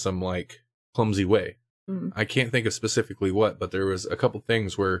up in some like clumsy way. Mm-hmm. I can't think of specifically what, but there was a couple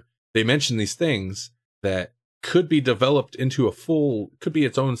things where they mentioned these things that could be developed into could be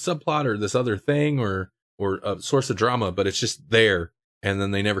its own subplot or this other thing or a source of drama, but it's just there. And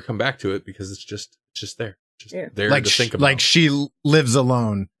then they never come back to it because it's just there. There like to think about. Like she lives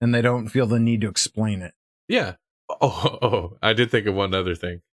alone and they don't feel the need to explain it. Yeah. Oh, I did think of one other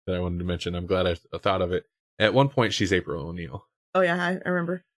thing that I wanted to mention. I'm glad I thought of it. At one point, she's April O'Neil. Oh, yeah, I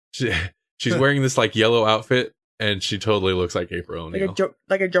remember. She's wearing this like yellow outfit, and she totally looks like April O'Neil.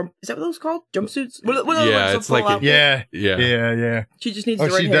 Like a jump. Is that what those called? Jumpsuits? Yeah, it's like yeah. Yeah. She just needs the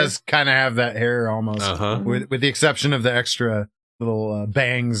right she hair. does kind of have that hair almost, with the exception of the extra little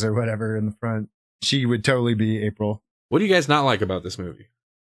bangs or whatever in the front. She would totally be April. What do you guys not like about this movie?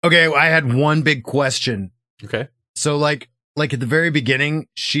 Okay, I had one big question. Okay. So like at the very beginning,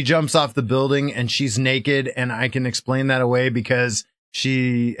 she jumps off the building and she's naked, and I can explain that away because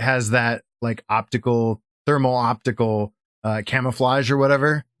she has that like thermal optical camouflage or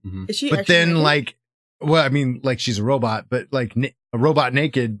whatever. Mm-hmm. Is she? But actually then naked? like, well, I mean, like she's a robot, but like a robot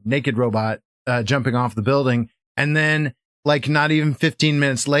naked robot jumping off the building, and then like not even 15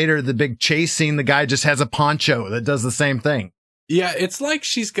 minutes later, the big chase scene, the guy just has a poncho that does the same thing. Yeah, it's like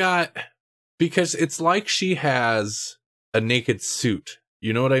it's like she has a naked suit.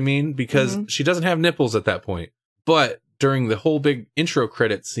 You know what I mean? Because she doesn't have nipples at that point. But during the whole big intro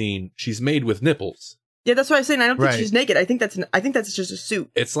credit scene, she's made with nipples. Yeah, that's what I'm saying. I don't think Right. she's naked. I think that's just a suit.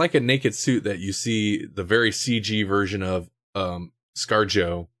 It's like a naked suit that you see the very CG version of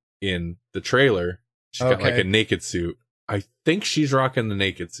ScarJo in the trailer. She's got like Okay. a naked suit. I think she's rocking the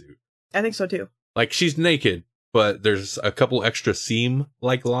naked suit. I think so too. Like she's naked, but there's a couple extra seam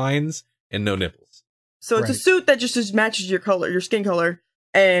like lines and no nipples. So it's a Right. suit that just matches your color, your skin color,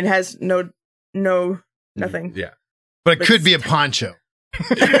 and has no nothing. Yeah. But it But could be a poncho.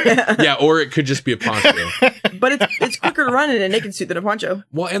 Yeah, or it could just be a poncho. But it's quicker to run in a naked suit than a poncho.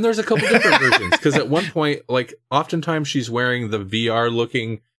 Well, and there's a couple different versions because at one point, like oftentimes she's wearing the VR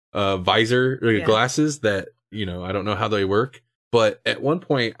looking visor or Yeah. glasses that, you know, I don't know how they work. But at one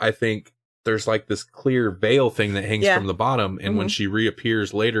point, I think there's like this clear veil thing that hangs Yeah. from the bottom. And when she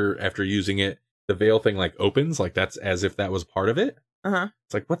reappears later after using it, the veil thing like opens, like that's as if that was part of it. Uh-huh.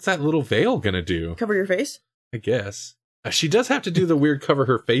 It's like, what's that little veil gonna do? Cover your face. I guess. She does have to do the weird cover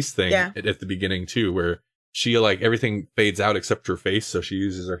her face thing Yeah. at the beginning too, where she like everything fades out except her face, so she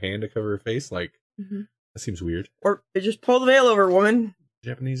uses her hand to cover her face. Like that seems weird. Or just pull the veil over, woman,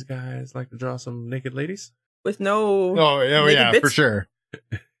 Japanese guys like to draw some naked ladies. with no. Oh naked yeah, bits. for sure.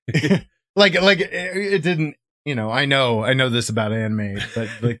 like it didn't, you know, I know this about anime, but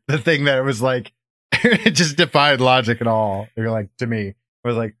like the thing that it was like it just defied logic at all. You're like, to me, I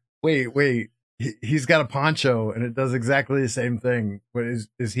was like, wait, he's got a poncho and it does exactly the same thing. What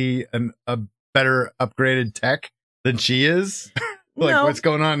is he a better upgraded tech than she is? Like, No, what's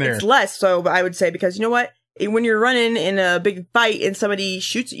going on there? It's less so, but I would say, because you know what? When you're running in a big fight and somebody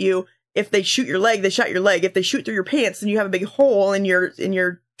shoots at you, if they shoot your leg, they shot your leg. If they shoot through your pants, then you have a big hole in your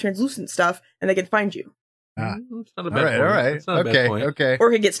translucent stuff, and they can find you. Ah. It's not a All bad right, point. all right, It's not a bad okay, point. okay.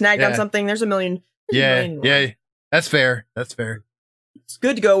 Or could get snagged on Yeah. something. There's a million. Yeah. That's fair. That's fair. It's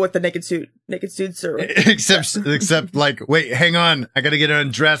good to go with the naked suit. Naked suits are. except like, wait, hang on. I got to get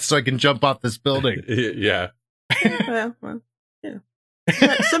undressed so I can jump off this building. Yeah. well, yeah.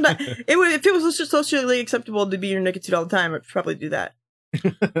 Sometimes if it was just socially acceptable to be in a naked suit all the time, I'd probably do that.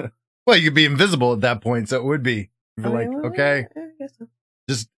 Well, you could be invisible at that point, so it would be. You'd be I like, mean, well, okay, yeah, I guess so.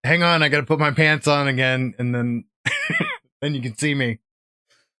 just hang on. I got to put my pants on again, and then then you can see me.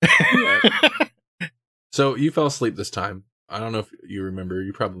 So you fell asleep this time. I don't know if you remember.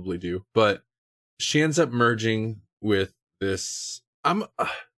 You probably do. But she ends up merging with this.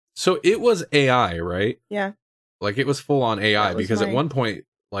 So it was AI, right? Yeah. Like it was full on AI That was because at my- one point,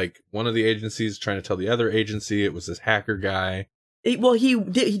 like one of the agencies trying to tell the other agency it was this hacker guy, He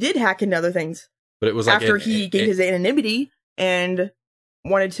did hack into other things but it was like after he gained his anonymity and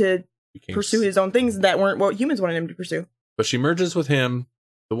wanted to became pursue his own things that weren't what humans wanted him to pursue. But she merges with him.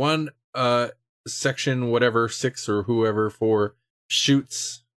 The one section whatever 6 or whoever 4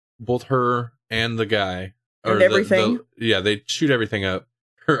 shoots both her and the guy And everything. Yeah, they shoot everything up.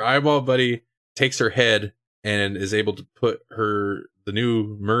 Her eyeball buddy takes her head and is able to put the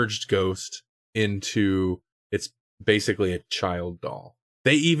new merged ghost into, it's basically a child doll.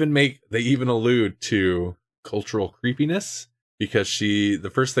 They even allude to cultural creepiness because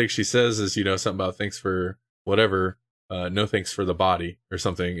the first thing she says is, you know, something about thanks for whatever, no thanks for the body or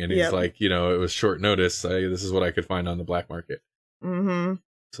something. And he's Yep. like, you know, it was short notice. This is what I could find on the black market. Mm-hmm.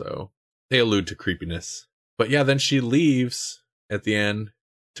 So they allude to creepiness. But yeah, then she leaves at the end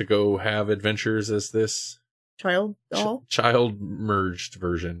to go have adventures as this Child doll. child merged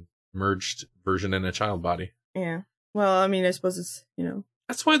version in a child body. Yeah. Well, I mean, I suppose it's, you know.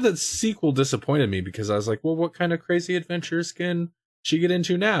 That's why the sequel disappointed me, because I was like, well, what kind of crazy adventures can she get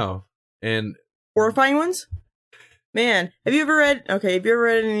into now? And Horrifying ones? Man, have you ever read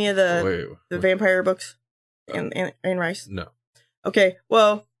any of the vampire books? Anne Rice? No. Okay,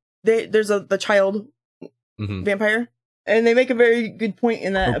 well, there's the child Mhm. vampire, and they make a very good point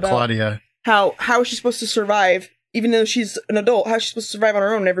in that about Claudia. how she's supposed to survive, even though she's an adult, how she's supposed to survive on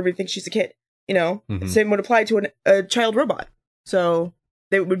her own, and everybody thinks she's a kid, you know? Mhm. Same would apply to a child robot. So,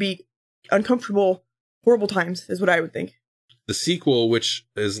 they would be uncomfortable, horrible times, is what I would think. The sequel, which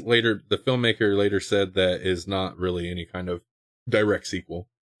is later, the filmmaker later said that is not really any kind of direct sequel.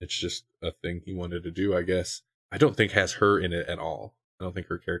 It's just a thing he wanted to do, I guess. I don't think has her in it at all. I don't think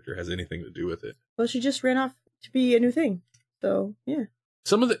her character has anything to do with it. Well, she just ran off to be a new thing. So, yeah.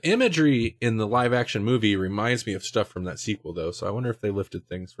 Some of the imagery in the live action movie reminds me of stuff from that sequel, though. So I wonder if they lifted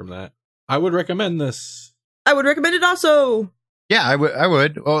things from that. I would recommend this. I would recommend it also. Yeah, I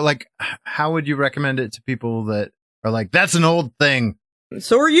would. Well, like, how would you recommend it to people that are like, that's an old thing?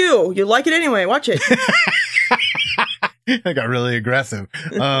 So are you. You like it anyway. Watch it. I got really aggressive.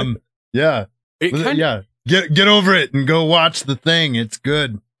 Yeah. It Yeah. Get over it and go watch the thing. It's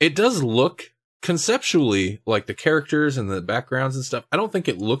good. It does look conceptually like the characters and the backgrounds and stuff. I don't think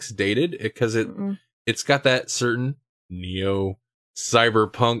it looks dated because Mm-mm. it's got that certain neo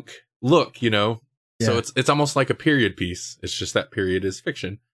cyberpunk look, you know. So Yeah. it's almost like a period piece. It's just that period is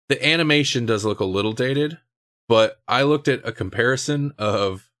fiction. The animation does look a little dated, but I looked at a comparison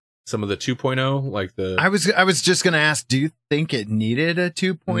of some of the 2.0, like the I was just gonna ask, do you think it needed a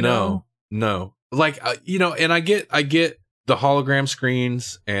 2.0? No. Like, you know, and I get the hologram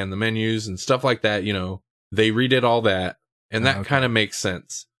screens and the menus and stuff like that. You know, they redid all that, and that Okay. kind of makes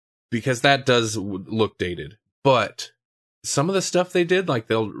sense because that does look dated. But some of the stuff they did, like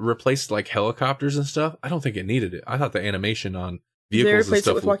they'll replace like helicopters and stuff. I don't think it needed it. I thought the animation on Did vehicles they and replace it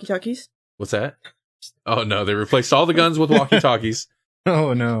stuff. with walkie-talkies? What's that? Oh no, they replaced all the guns with walkie-talkies.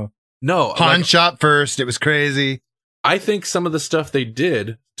 Oh no. No, Pawn like, shop first. It was crazy. I think some of the stuff they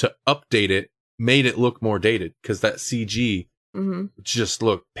did to update it made it look more dated because that CG Mm-hmm. just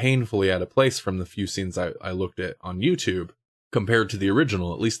looked painfully out of place from the few scenes I looked at on YouTube compared to the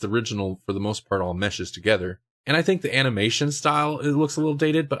original. At least the original, for the most part, all meshes together. And I think the animation style, it looks a little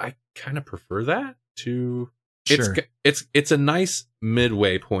dated, but I kind of prefer that to... Sure. It's a nice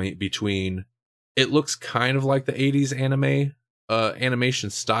midway point between... It looks kind of like the 80s anime animation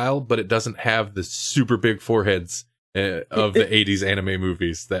style, but it doesn't have the super big foreheads of the 80s anime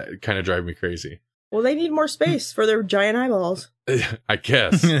movies that kind of drive me crazy. Well, they need more space for their giant eyeballs. I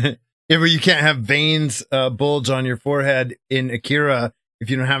guess. Yeah, but you can't have veins bulge on your forehead in Akira if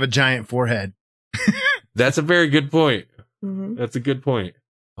you don't have a giant forehead. That's a very good point. Mm-hmm. That's a good point.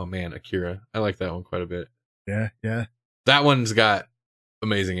 Oh man, Akira. I like that one quite a bit. Yeah, yeah. That one's got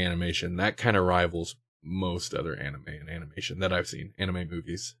amazing animation. That kind of rivals most other anime and animation that I've seen, anime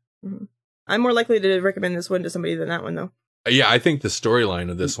movies. Mm-hmm. I'm more likely to recommend this one to somebody than that one, though. Yeah, I think the storyline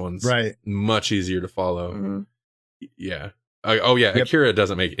of this one's Right. much easier to follow. Mm-hmm. Yeah. Oh yeah, Yep. Akira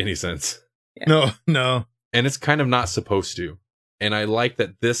doesn't make any sense. No, no. And it's kind of not supposed to. And I like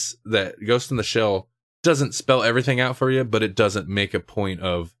that that Ghost in the Shell doesn't spell everything out for you, but it doesn't make a point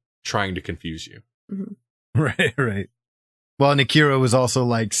of trying to confuse you. Mm-hmm. Right, right. Well, and Akira was also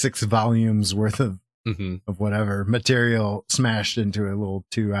like 6 volumes worth of whatever material smashed into a little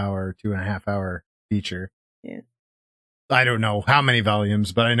 2.5 hour feature. Yeah. I don't know how many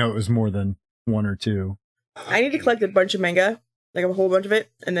volumes, but I know it was more than 1 or 2. I need to collect a bunch of manga, like a whole bunch of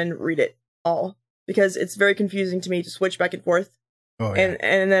it, and then read it all because it's very confusing to me to switch back and forth. Oh, yeah.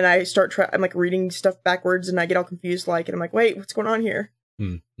 And then I start I'm like reading stuff backwards, and I get all confused, like, and I'm like, wait, what's going on here?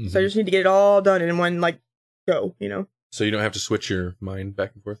 Mm-hmm. So I just need to get it all done in one like go, you know. So you don't have to switch your mind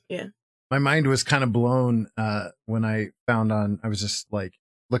back and forth? Yeah. My mind was kind of blown when I found I was just like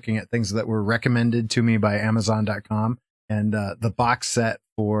looking at things that were recommended to me by Amazon.com, and the box set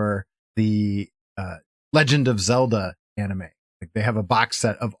for the Legend of Zelda anime. Like they have a box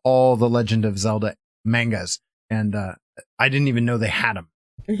set of all the Legend of Zelda mangas, and I didn't even know they had them.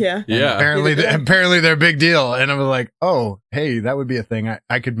 Yeah. Yeah. Apparently, Yeah. apparently they're a big deal. And I was like, oh, hey, that would be a thing.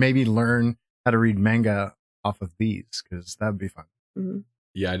 I could maybe learn how to read manga off of these because that would be fun. Mm-hmm.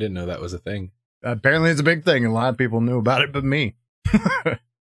 Yeah, I didn't know that was a thing. Apparently, it's a big thing. A lot of people knew about it, but me. I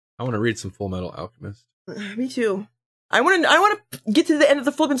want to read some Full Metal Alchemist. Me too. I want to get to the end of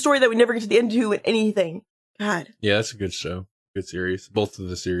the flipping story that we never get to the end to in anything. God, Yeah, that's a good show. Good series. Both of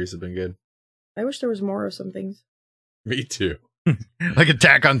the series have been good. I wish there was more of some things. Me too. Like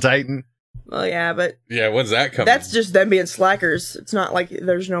Attack on Titan. Well, yeah, but Yeah, when's that coming? that's just them being slackers. It's not like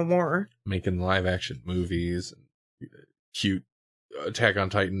there's no more. Making live action movies, and cute Attack on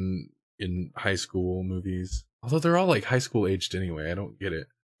Titan in high school movies. Although they're all like high school aged anyway. I don't get it.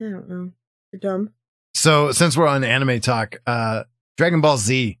 I don't know. You're dumb. So since we're on anime talk, Dragon Ball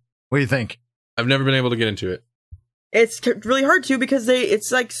Z, what do you think? I've never been able to get into it. It's really hard to because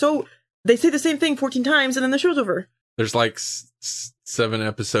it's like so they say the same thing 14 times and then the show's over. There's like 7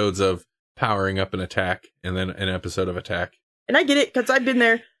 episodes of powering up an attack and then an episode of attack. And I get it because I've been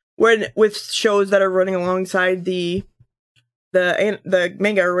there with shows that are running alongside the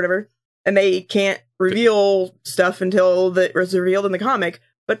manga or whatever, and they can't reveal stuff until it's revealed in the comic.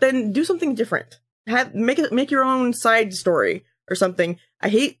 But then do something different. Make your own side story or something. I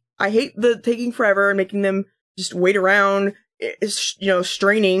hate the taking forever and making them just wait around,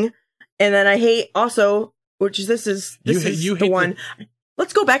 straining. And then I hate also, which is this is You the hate one.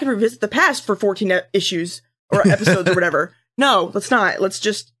 Let's go back and revisit the past for 14 issues or episodes or whatever. No, let's not. Let's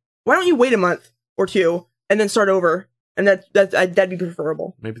just. Why don't you wait a month or 2 and then start over? And that'd be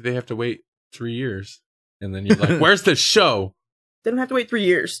preferable. Maybe they have to wait 3 years. And then you're like, where's the show? They don't have to wait 3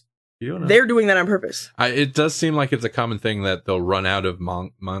 years. You don't know. They're doing that on purpose. It does seem like it's a common thing that they'll run out of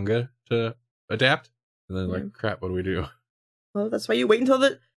manga to adapt. And then like, crap, what do we do? Well, that's why you wait till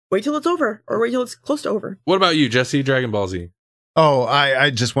it's over or wait till it's close to over. What about you, Jesse? Dragon Ball Z? Oh, I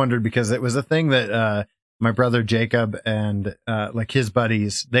just wondered because it was a thing that my brother Jacob and like his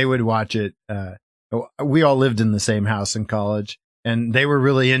buddies, they would watch it. We all lived in the same house in college, and they were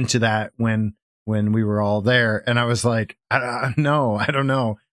really into that when we were all there. And I was like, I don't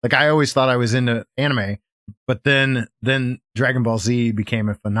know. Like I always thought I was into anime, but then Dragon Ball Z became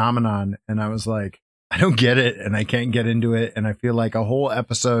a phenomenon, and I was like, I don't get it, and I can't get into it, and I feel like a whole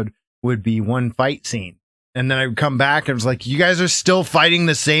episode would be one fight scene. And then I would come back and was like, you guys are still fighting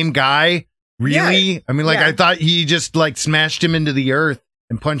the same guy? Really? Yeah. I mean, like, Yeah. I thought he just like smashed him into the earth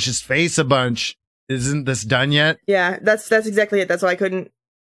and punched his face a bunch. Isn't this done yet? Yeah, that's exactly it. That's why I couldn't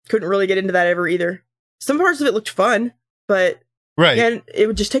really get into that ever either. Some parts of it looked fun, but Right. and it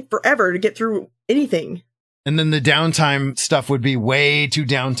would just take forever to get through anything. And then the downtime stuff would be way too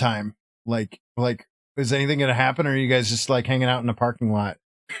downtime. Like, is anything going to happen? Or are you guys just like hanging out in a parking lot?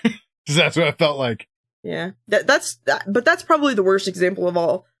 Because that's what it felt like. Yeah, but that's probably the worst example of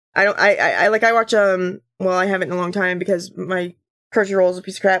all. I watch well, I haven't in a long time because my Crunchyroll is a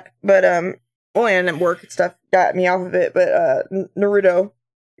piece of crap. But well, and at work and stuff got me off of it. But Naruto,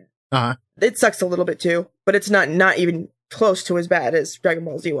 it sucks a little bit too, but it's not even close to as bad as Dragon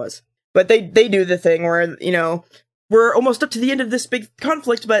Ball Z was. But they do the thing where, you know, we're almost up to the end of this big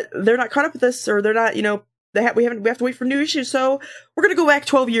conflict, but they're not caught up with us, or they're not, you know, we have to wait for new issues, so we're gonna go back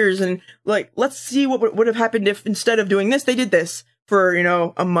 12 years and like let's see what would have happened if instead of doing this they did this for, you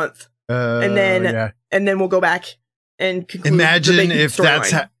know, a month, and then we'll go back and conclude imagine the big if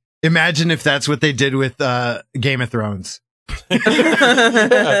storyline. imagine if that's what they did with Game of Thrones. Can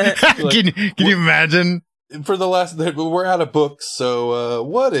you imagine? For the last, we're out of books, so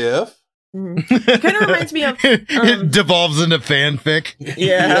what if? It kind of reminds me of it devolves into fanfic.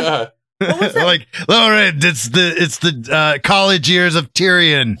 Yeah. What was that? Like, all right, it's the college years of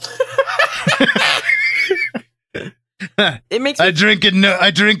Tyrion. It makes me, I drink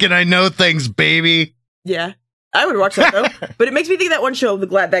and I know things, baby. yeah, I would watch that though. But it makes me think of that one show,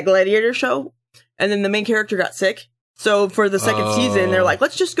 that Gladiator show, and then the main character got sick. So for the second season, they're like,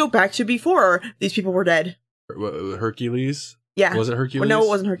 let's just go back to before these people were dead. Hercules? Yeah. Was it Hercules? Well, no, it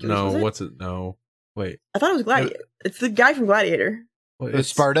wasn't Hercules. No, was it? what's it? No. Wait. I thought it was Gladiator. It's the guy from Gladiator. It's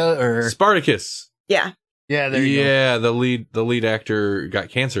Sparta or Spartacus. Yeah. yeah, there you go. Yeah, the lead actor got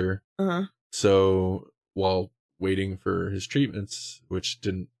cancer. Uh-huh. So while waiting for his treatments, which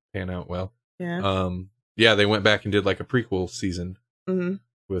didn't pan out well, Yeah. they went back and did like a prequel season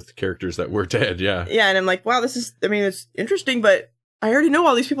with characters that were dead. Yeah. Yeah, and I'm like, wow, it's interesting, but I already know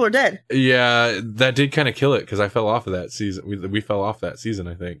all these people are dead. Yeah, that did kind of kill it because I fell off of that season. We fell off that season,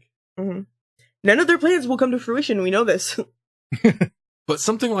 I think. Mm-hmm. None of their plans will come to fruition. We know this. But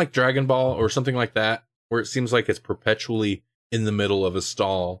something like Dragon Ball or something like that, where it seems like it's perpetually in the middle of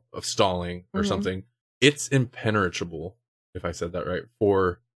stalling or something, it's impenetrable, if I said that right,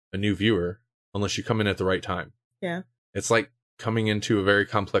 for a new viewer, unless you come in at the right time. Yeah. It's like coming into a very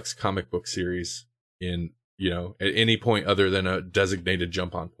complex comic book series in, you know, at any point other than a designated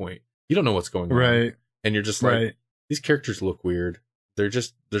jump on point. You don't know what's going on. Right. And you're just like, these characters look weird.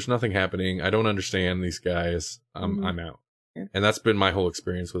 There's nothing happening. I don't understand these guys. I'm out. Yeah. And that's been my whole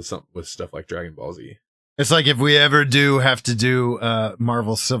experience with stuff like Dragon Ball Z. It's like if we ever have to do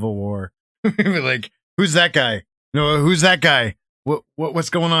Marvel Civil War, like, who's that guy? No, who's that guy? What's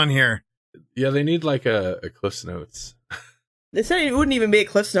going on here? Yeah, they need like a Cliff's Notes. They said it wouldn't even be a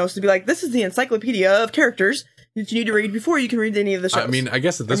Cliff's Notes to be like, this is the encyclopedia of characters that you need to read before you can read any of the shows. I mean, I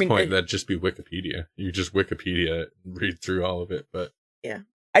guess at this point that'd just be Wikipedia. You just Wikipedia and read through all of it, but yeah,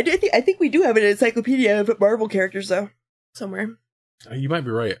 I think we do have an encyclopedia of Marvel characters though somewhere. You might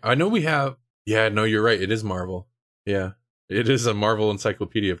be right. I know we have. Yeah, no, you're right. It is Marvel. Yeah, it is a Marvel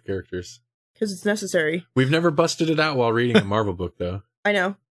encyclopedia of characters. Because it's necessary. We've never busted it out while reading a Marvel book, though. I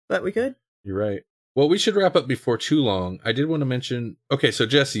know, but we could. You're right. Well, we should wrap up before too long. I did want to mention. Okay, so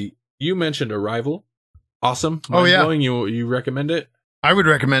Jesse, you mentioned Arrival. Awesome. Oh, yeah. Mind-blowing. You recommend it? I would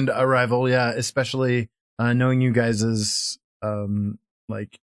recommend Arrival, yeah, especially knowing you guys'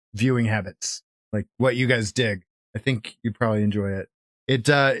 like viewing habits, like what you guys dig. I think you'd probably enjoy it.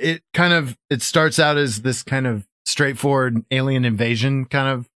 It starts out as this kind of straightforward alien invasion kind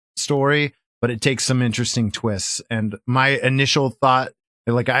of story, but it takes some interesting twists. And my initial thought,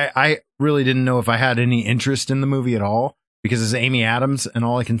 like, I really didn't know if I had any interest in the movie at all because it's Amy Adams and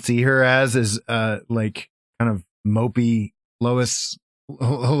all I can see her as is like kind of mopey Lois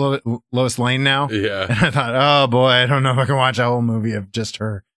Lane now. Yeah. And I thought, oh boy, I don't know if I can watch a whole movie of just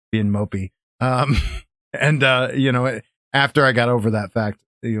her being mopey. After I got over that fact,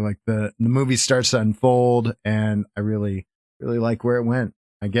 like the movie starts to unfold, and I really, really like where it went.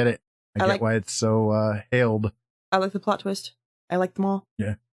 I get it. I get why it's so hailed. I like the plot twist. I like them all.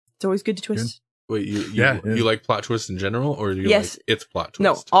 Yeah. It's always good to twist. Wait, you Yeah. like plot twists in general, or do you Yes. like its plot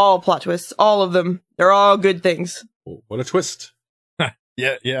No, twist? all plot twists. All of them. They're all good things. Oh, what a twist!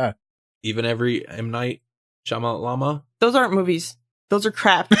 Yeah. Even every M. Night Shyamalan. Those aren't movies. Those are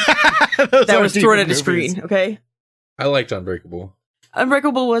crap Those that aren't was thrown even at a movies. screen, okay? I liked Unbreakable.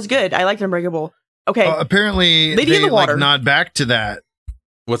 Unbreakable was good. I liked Unbreakable. Okay. Apparently, Lady in they the Water. nod back to that.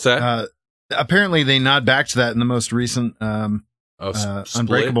 What's that? Apparently, they nod back to that in the most recent Split?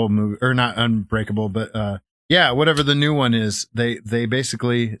 Unbreakable movie, or not Unbreakable, but whatever the new one is. They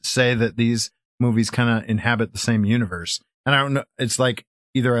basically say that these movies kind of inhabit the same universe, and I don't know. It's like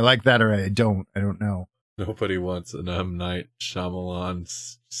either I like that or I don't. I don't know. Nobody wants an M. Night Shyamalan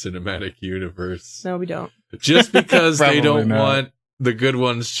cinematic universe. No, we don't. Just because they Probably don't not. want the good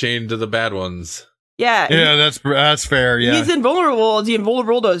ones chained to the bad ones. Yeah. Yeah, that's fair. Yeah, He's invulnerable. Is he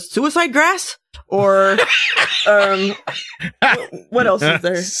invulnerable to suicide grass? Or, what else is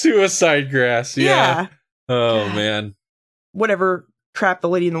there? Suicide Grass. Yeah. Oh, man. Whatever crap, The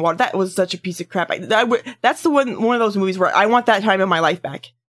Lady in the Water. That was such a piece of crap. That's the one of those movies where I want that time in my life back.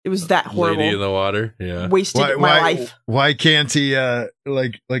 It was that horrible. Lady in the Water. Yeah. Wasted my life. Why can't he?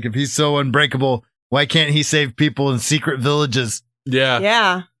 Like if he's so unbreakable, why can't he save people in secret villages?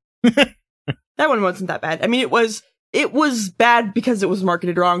 Yeah. Yeah. That one wasn't that bad. I mean, it was bad because it was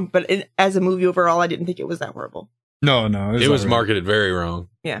marketed wrong, but as a movie overall, I didn't think it was that horrible. No, It was alright. marketed very wrong.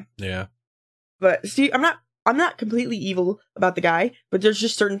 Yeah. Yeah. But see, I'm not completely evil about the guy, but there's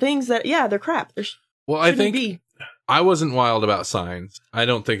just certain things that, yeah, they're crap. There Well, I shouldn't think be. I wasn't wild about Signs. I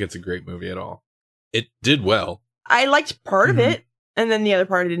don't think it's a great movie at all. It did well. I liked part of Mhm. it, and then the other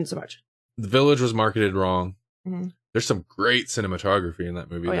part I didn't so much. The Village was marketed wrong. Mhm. There's some great cinematography in that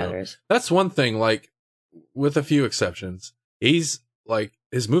movie, Oh yeah, though. there is. That's one thing, like, with a few exceptions. He's, like,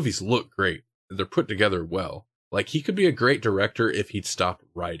 his movies look great. They're put together well. Like, he could be a great director if he'd stop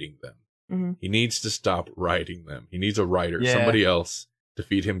writing them. Mhm. He needs to stop writing them. He needs a writer, Yeah. somebody else, to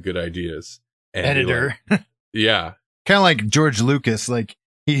feed him good ideas. And he, Editor. like- yeah. Kind of like George Lucas. Like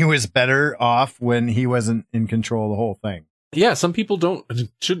he was better off when he wasn't in control of the whole thing. Yeah, some people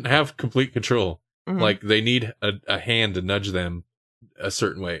shouldn't have complete control. Mhm. Like, they need a hand to nudge them a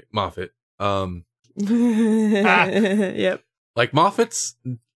certain way. Moffat. Yep. Like, Moffat's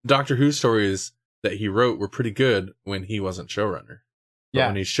Doctor Who stories that he wrote were pretty good when he wasn't showrunner. But Yeah.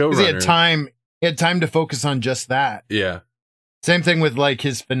 when he's 'Cause showrunner, he had time to focus on just that. yeah, Same thing with like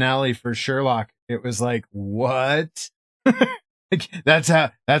his finale for Sherlock. It was like, what? Like, that's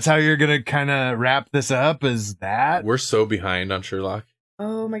how you're gonna kind of wrap this up. Is that? we're so behind on Sherlock.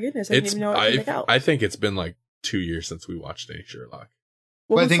 Oh my goodness, I didn't It's even know it came back out. I think it's been like 2 years since we watched any Sherlock.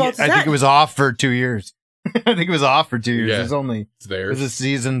 Well, I whose think fault is I that? think it was off for 2 years. I think it was off for 2 years. Yeah. It was only It's there. was it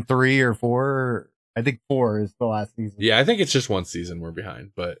season 3 or 4? I think 4 is the last season. Yeah, I think it's just one season we're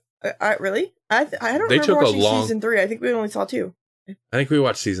behind, but Really? I don't They remember took a watching long- season 3. I think we only saw 2. I think we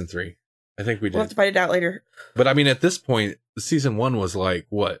watched season 3. I think we We'll have did. to find it out later. But I mean, at this point, season 1 was like,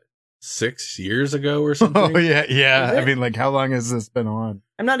 what, 6 years ago or something? Oh yeah, yeah. Is I it? mean, like, how long has this been on?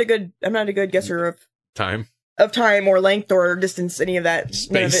 I'm not a good guesser Time. of time or length or distance, any of that.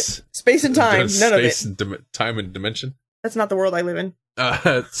 None of it. Space. Space and time. None of it. Space and time and dimension. That's not the world I live in.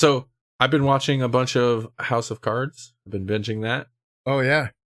 So I've been watching a bunch of House of Cards. I've been binging that. Oh yeah,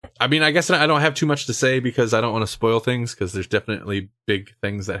 I mean, I guess I don't have too much to say because I don't want to spoil things because there's definitely big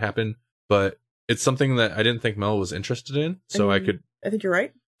things that happen, but it's something that I didn't think Mel was interested in. So I could think you're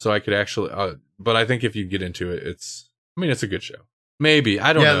right. actually, but I think if you get into it, it's a good show. Maybe.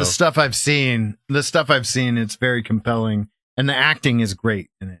 I don't yeah. know. The stuff I've seen, it's very compelling, and the acting is great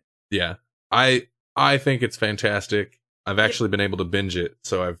in it. Yeah. I think it's fantastic. I've actually been able to binge it.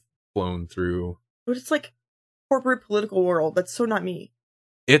 So I've flown through. But it's like corporate political world. That's so not me.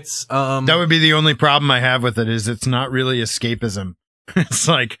 It's, That would be the only problem I have with it, is it's not really escapism. It's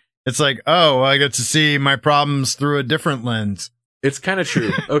like, oh, I get to see my problems through a different lens. It's kind of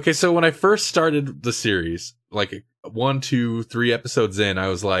true. Okay, so when I first started the series, like 1, 2, 3 episodes in, I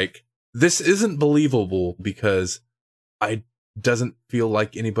was like, this isn't believable because I doesn't feel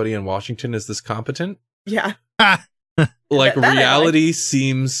like anybody in Washington is this competent. Yeah. Like, That I reality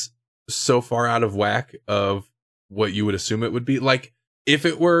seems so far out of whack of what you would assume it would be. Like, if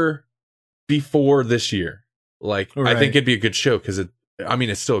it were before this year, like, I Right. think it'd be a good show because it's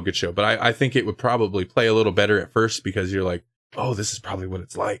still a good show, but I think it would probably play a little better at first because you're like, oh, this is probably what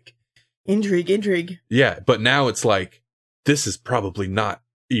it's like. Intrigue. Yeah, but now it's like, this is probably not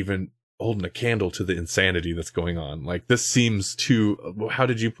even holding a candle to the insanity that's going on. Like, this seems too, how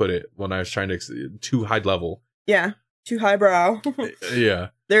did you put it when I was trying to, too high level? Yeah. Too highbrow. Yeah.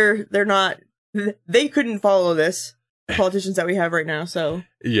 They're not, they couldn't follow this. politicians that we have right now. So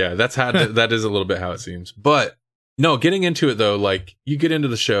Yeah, that is a little bit how it seems. But no, getting into it though, like you get into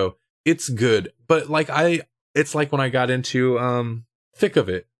the show, it's good. But like it's like when I got into Thick of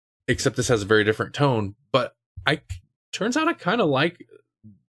It, except this has a very different tone. But turns out I kind of like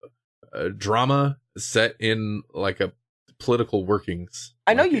a drama set in like a political workings.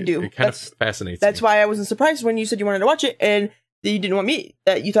 I know Like, you do. It kind of fascinates that's me. why I wasn't surprised when you said you wanted to watch it and that you didn't want me.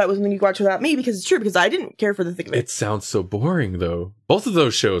 That you thought it was something you could watch without me, because it's true. Because I didn't care for the Thick of It. It sounds so boring though. Both of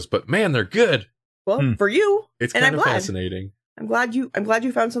those shows, but man, they're good. Well, for you, It's and kind I'm of glad. fascinating. I'm glad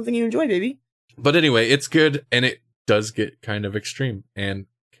you found something you enjoy, baby. But anyway, it's good, and it does get kind of extreme, and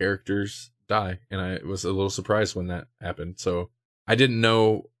characters die, and I was a little surprised when that happened. So I didn't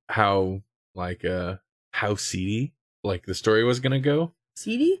know how seedy like the story was gonna go.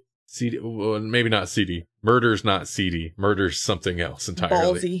 Seedy, Well, maybe not seedy. Murder's not seedy. Murder's something else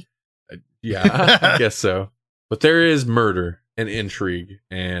entirely. ballsy. Yeah, I guess so. But there is murder and intrigue,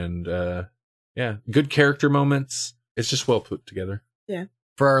 and good character moments. It's just well put together.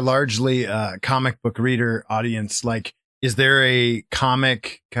 For our largely comic book reader audience, like, is there a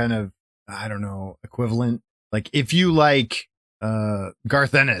comic kind of, I don't know, equivalent? Like, if you like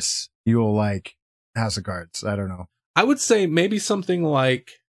Garth Ennis, you will like House of Cards. I don't know. I would say maybe something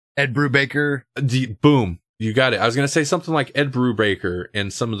like Ed Brubaker. Boom. You got it. I was going to say something like Ed Brubaker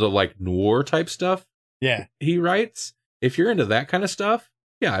and some of the like noir type stuff Yeah. he writes. If you're into that kind of stuff,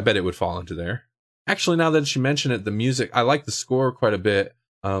 yeah, I bet it would fall into there. Actually, now that you mention it, the music, I like the score quite a bit.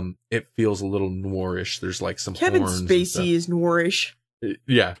 It feels a little noirish. There's like some Kevin horns and Spacey is noirish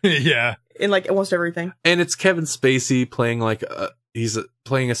yeah. Yeah. in like almost everything. And it's Kevin Spacey playing like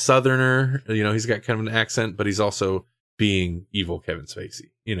playing a Southerner. You know, he's got kind of an accent, but he's also being evil Kevin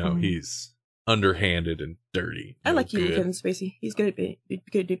Spacey. You know, he's underhanded and dirty. I like good. evil Kevin Spacey. He's good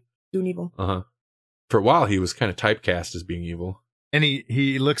at doing evil. For a while, he was kind of typecast as being evil. And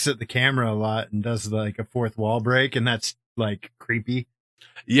he looks at the camera a lot and does like a fourth wall break, and that's like creepy.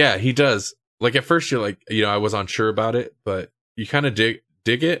 Yeah, he does. Like at first, you're like, you know, I was unsure about it, but you kind of dig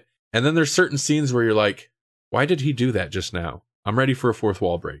it. And then there's certain scenes where you're like, why did he do that just now? I'm ready for a fourth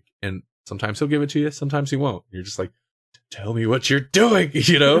wall break. And sometimes he'll give it to you, sometimes he won't. You're just like, tell me what you're doing,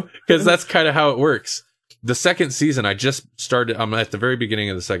 you know, because that's kind of how it works. The second season, I just started. I'm at the very beginning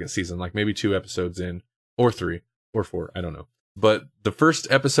of the second season, like maybe 2 episodes in, or 3 or 4. I don't know. But the first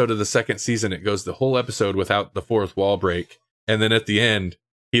episode of the second season, it goes the whole episode without the fourth wall break. And then at the end,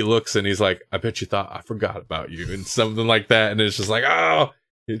 he looks and he's like, I bet you thought I forgot about you, and something like that. And it's just like, oh,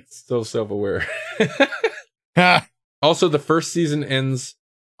 it's so self-aware. Also, the first season ends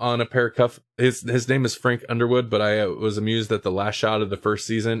on a pair of cuff. His name is Frank Underwood, but I was amused that the last shot of the first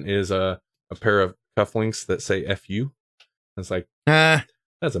season is a pair of cufflinks that say "F-U." It's like,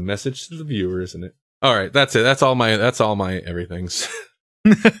 that's a message to the viewer, isn't it? All right, that's it. That's all my everythings.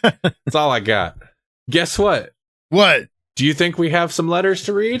 That's all I got. Guess what? What? Do you think we have some letters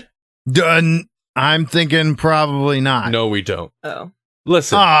to read? Done. I'm thinking probably not. No, we don't. Oh,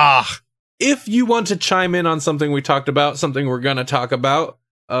 Listen, Ah, if you want to chime in on something we talked about, something we're going to talk about,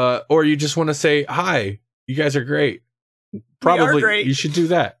 or you just want to say, hi, you guys are great. Probably great. you should do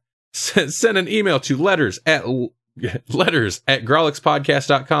that. Send an email to letters at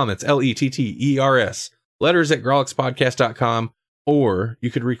grolixpodcast.com. It's LETTERS. Letters at grolixpodcast.com. Or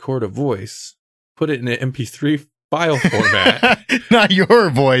you could record a voice, put it in an MP3 file format. not your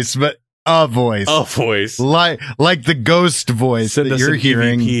voice, but a voice. A voice. Like the ghost voice Send that us you're an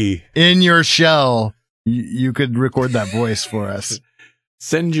hearing EVP. in your shell. You could record that voice for us.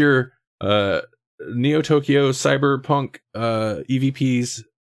 Send your Neo Tokyo Cyberpunk EVPs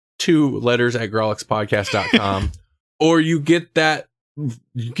to letters at grolixpodcast.com. Or you get them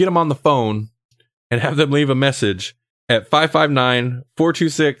on the phone and have them leave a message at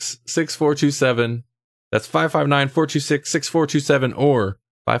 559-426-6427. That's 559-426-6427 or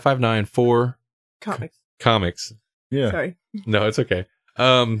 559-4 comics. Yeah. sorry. No, it's okay.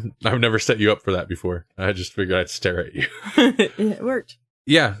 I've never set you up for that before. I just figured I'd stare at you. It worked.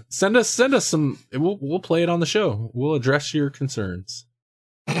 Yeah, send us some. We'll play it on the show. We'll address your concerns.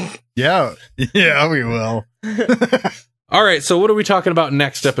 Yeah, we will. All right, so what are we talking about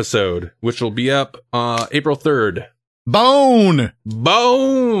next episode, which will be up April 3rd? Bone.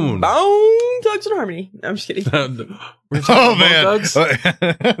 Bone. Bone Thugs and Harmony. No, I'm just kidding. Oh man,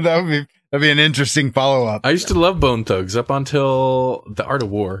 that'd be an interesting follow up. I used to love Bone Thugs up until The Art of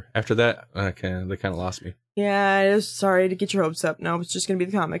War. After that, they kind of lost me. Yeah, I was sorry to get your hopes up. No, it's just going to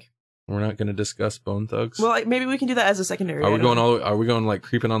be the comic. We're not going to discuss Bone Thugs. Well, maybe we can do that as a secondary. Are we item. going Are we going like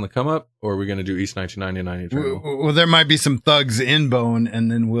creeping on the come up, or are we going to do East 1999 Eternal? Well, there might be some thugs in Bone,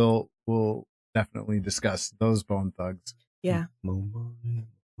 and then we'll definitely discuss those Bone Thugs. Yeah.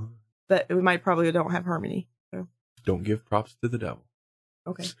 But we might probably don't have harmony. So. Don't give props to the devil.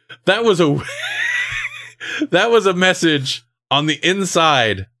 Okay. That was a message on the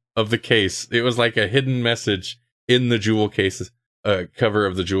inside of the case. It was like a hidden message in the jewel case, cover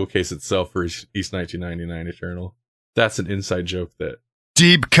of the jewel case itself for East 1999 Eternal. That's an inside joke that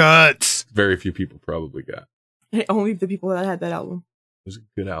Deep cuts. very few people probably got. Only the people that had that album. It was a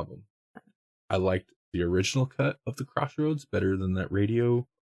good album. I liked the original cut of the Crossroads better than that radio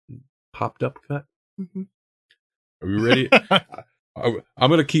popped up cut. Mm-hmm. Are we ready? I'm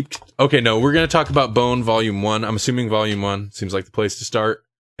going to keep... Okay, no, we're going to talk about Bone Volume 1. I'm assuming Volume 1 seems like the place to start.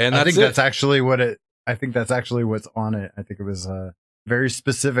 And I think it. that's actually I think that's actually what's on it. I think it was a very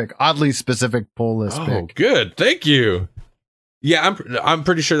specific, oddly specific pull list pick. Good. Thank you. Yeah, I'm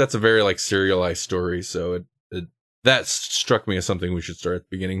pretty sure that's a very like serialized story. So that struck me as something we should start at the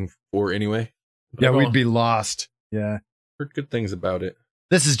beginning for anyway. But Yeah, I've we'd be lost. Yeah. heard good things about it.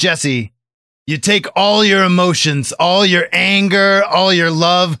 This is Jesse. You take all your emotions, all your anger, all your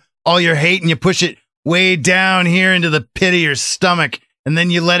love, all your hate, and you push it way down here into the pit of your stomach, and then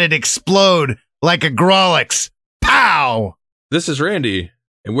you let it explode like a Grolix. Pow! This is Randy.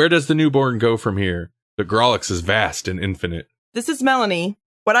 And where does the newborn go from here? The Grolix is vast and infinite. This is Melanie.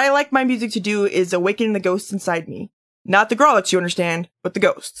 What I like my music to do is awaken the ghosts inside me. Not the Grolix, you understand, but the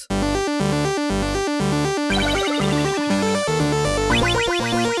ghosts.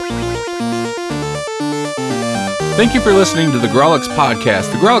 Thank you for listening to the Grolix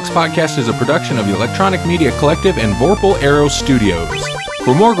Podcast. The Grolix Podcast is a production of the Electronic Media Collective and Vorpal Arrow Studios.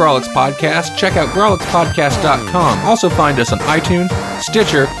 For more Grolix Podcasts, check out grolixpodcast.com. Also find us on iTunes,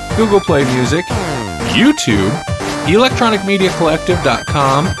 Stitcher, Google Play Music, YouTube,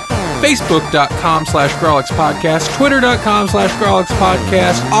 electronicmediacollective.com, facebook.com/Grolix Podcast, twitter.com/Grolix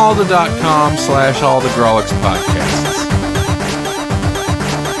Podcast, all the .com/all the Grolix Podcasts.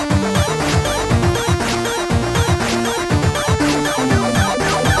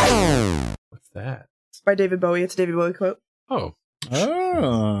 What's that? It's by David Bowie. It's a David Bowie quote. Oh.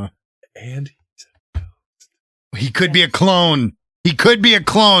 Oh. And He could be a clone. He could be a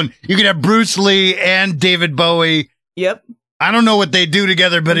clone. You could have Bruce Lee and David Bowie. Yep. I don't know what they do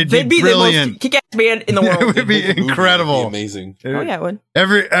together, but it'd They'd be brilliant. the most kick-ass band in the It world. would be incredible. amazing. Oh, yeah, it would.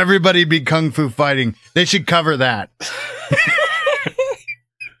 Everybody'd be kung fu fighting. They should cover that.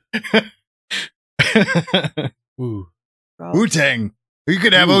 Woo. Wu-Tang. We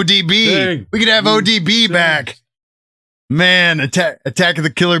could have Ooh, ODB. dang. We could have ODB back. Man, Attack of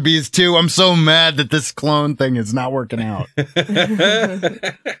the Killer Bees 2. I'm so mad that this clone thing is not working out.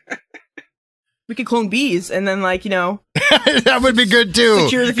 We could clone bees and then, like, That would be good too.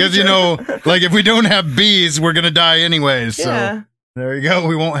 Secure the Because, future. like if we don't have bees, we're going to die anyways. yeah. So there you go.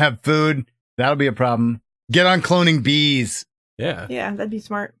 We won't have food. That'll be a problem. Get on cloning bees. Yeah. Yeah, that'd be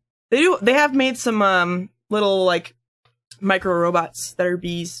smart. They have made some little like micro robots that are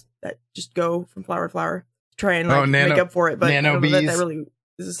bees that just go from flower to flower to try and like make up for it. But I nano don't know that bees? really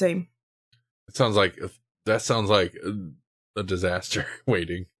is the same. That sounds like a disaster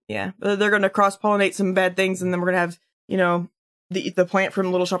waiting. Yeah, they're going to cross pollinate some bad things, and then we're going to have the plant from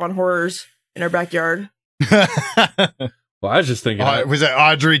Little Shop on Horrors in our backyard. Well, I was just thinking, Was that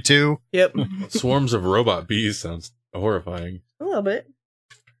Audrey too? Yep, swarms of robot bees sounds horrifying. a little bit.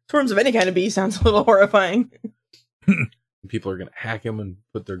 Swarms of any kind of bee sounds a little horrifying. People are gonna hack them and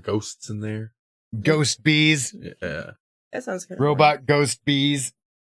put their ghosts in there. Ghost bees. Yeah. That sounds good. Robot ghost bees.